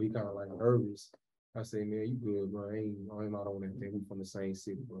straight. But he kind of like nervous. I say, man, you good, bro. I'm not on that thing. We from the same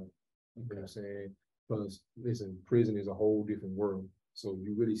city, bro. You know what I'm saying? Plus, listen, prison is a whole different world. So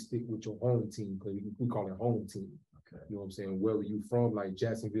you really stick with your home team, because we call it home team. Okay. You know what I'm saying? Wherever you from, like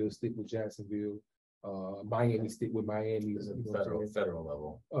Jacksonville, stick with Jacksonville. Miami, stick with Miami. Federal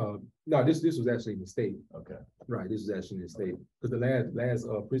level. No, this was actually in the state. Okay. Right, this was actually in the state. Because the last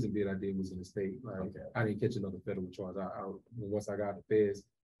prison bid I did was in the state. Like, I didn't catch another federal charge. Once I got the feds,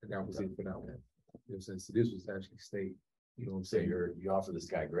 that was it for that one. You know what I'm saying? So this was actually state. You know what I'm saying? You offer this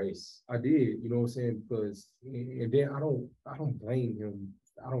guy grace. I did, you know what I'm saying? Because and then I don't blame him.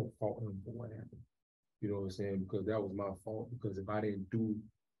 I don't fault him for what happened. You know what I'm saying? Because that was my fault. Because if I didn't do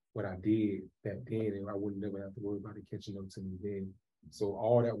what I did back then, I wouldn't never have to worry about it catching up to me then. So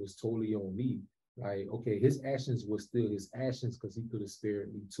all that was totally on me. Like, okay, his actions were still his actions because he could have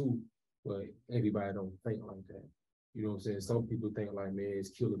spared me too. But everybody don't think like that. You know what I'm saying? Some people think like, man, it's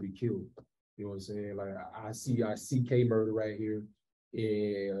kill or be killed. You know what I'm saying? Like I see K-Murder right here,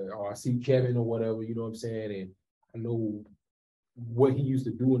 or I see Kevin or whatever, you know what I'm saying? And I know what he used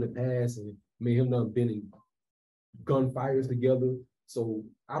to do in the past, and me and him done been in gunfires together. So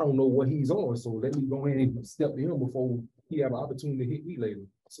I don't know what he's on. So let me go ahead and step to him before he have an opportunity to hit me later.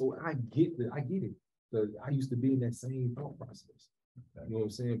 So I get it. Because I used to be in that same thought process. You know what I'm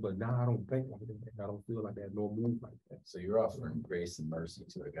saying? But now I don't think like that. I don't feel like that, nor move like that. So you're offering grace and mercy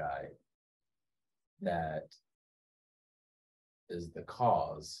to a guy that is the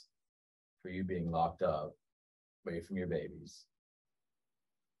cause for you being locked up away from your babies.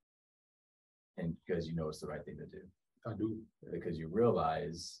 And because you know it's the right thing to do. I do. Because you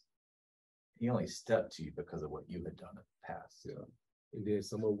realize he only stepped to you because of what you had done in the past. Yeah. And then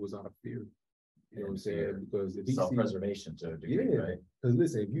some of it was out of fear. You know what I'm saying? Because if self-preservation to a degree, right? Because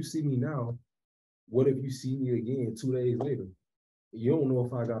listen, if you see me now, what if you see me again 2 days later? You don't know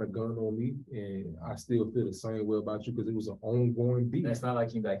if I got a gun on me, and I still feel the same way about you because it was an ongoing beat. It's not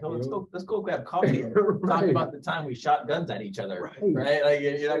like you're like, oh, let's go grab coffee and talk about the time we shot guns at each other, right? Like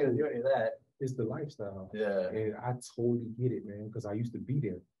you're not gonna do any of that. It's the lifestyle. Yeah, and I totally get it, man, because I used to be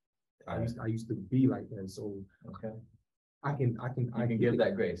there. I used to be like that. So I can give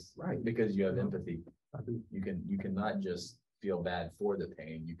that grace, right? Because you have empathy. I do. You can not just feel bad for the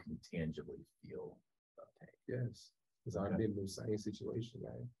pain. You can tangibly feel the pain. Yes. Because I've been in the same situation,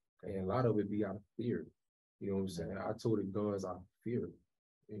 man. And a lot of it be out of fear. You know what I'm saying? I told the guns out of fear.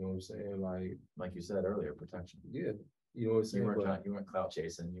 You know what I'm saying? Like you said earlier, protection. Yeah. You know what I'm saying? You weren't clout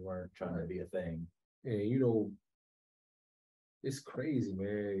chasing. You weren't trying to be a thing. And you know, it's crazy,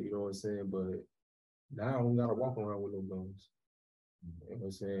 man. You know what I'm saying? But now I don't gotta walk around with no guns. You know what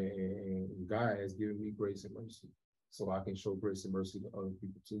I'm saying? And God has given me grace and mercy. So I can show grace and mercy to other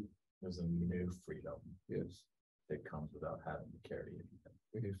people too. There's a new freedom. Yes. That comes without having to carry anything.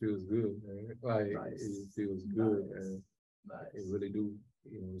 And it feels good, man. It feels good, man. It really do.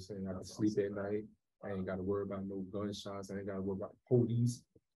 You know what I'm saying? I can sleep at night. I ain't got to worry about no gunshots. I ain't got to worry about police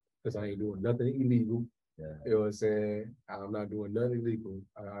because I ain't doing nothing illegal. Yeah. You know what I'm saying? I'm not doing nothing illegal.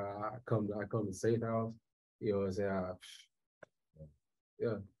 I come to safe house. You know what I'm saying?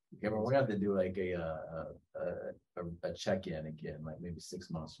 Yeah. Yeah, but we have to do like a check-in again, like maybe 6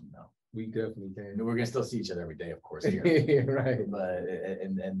 months from now. We definitely I mean, can. we're gonna still see each other every day, of course, here. Right. But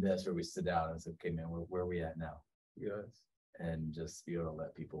and that's where we sit down and say, okay, man, where are we at now? Yes. And just be able to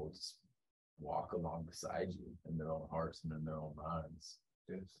let people just walk along beside you in their own hearts and in their own minds.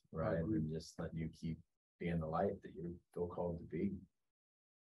 Yes. Right. And just let you keep being the light that you feel called to be.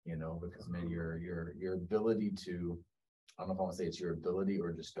 You know, because man, your ability to, I don't know if I want to say it's your ability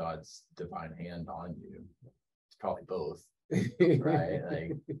or just God's divine hand on you. It's probably both. Right.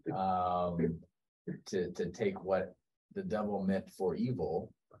 Like to take what the devil meant for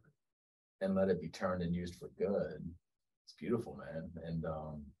evil and let it be turned and used for good. It's beautiful, man. And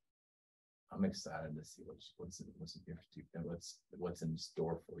I'm excited to see what's in and what's in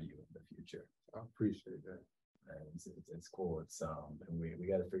store for you in the future. I appreciate that. And it's cool. It's and we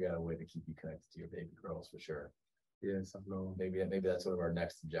got to figure out a way to keep you connected to your baby girls for sure. Yes, I know. Maybe that's one of our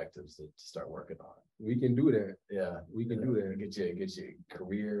next objectives to start working on. We can do that. Yeah, We can do that. Get you a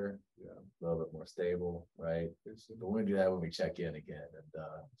career, Yeah. a little bit more stable, right? Yes, sir. But we're gonna do that when we check in again. And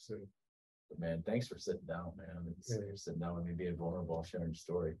So, but man, thanks for sitting down, man. I mean, Yeah. sitting down with me, being vulnerable, sharing your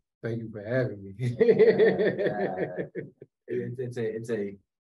story. thank you for having me.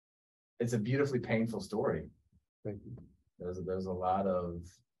 It's a beautifully painful story. Thank you. There's a lot of,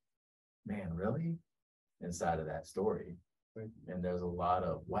 man, really, inside of that story. Thank And there's a lot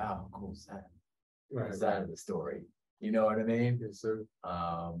of, wow, how cool is that? Right. Inside of the story. You know what I mean? Yes, sir.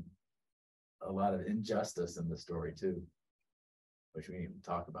 A lot of injustice in the story too, which we didn't even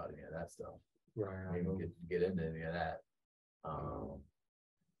talk about any of that stuff. Right. We didn't even get into any of that.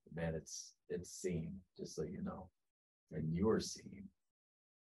 Man, it's seen, just so you know, and you're seen.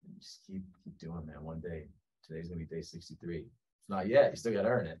 And just keep doing that. One day, today's gonna be day 63. It's not yet. You still gotta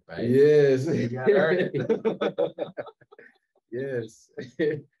earn it, right? Yes. You gotta earn it. Yes.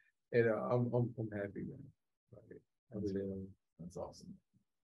 And I'm happy, man. I really am. That's awesome,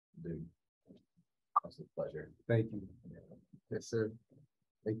 dude. It's a pleasure. Thank you. Yeah. Yes, sir.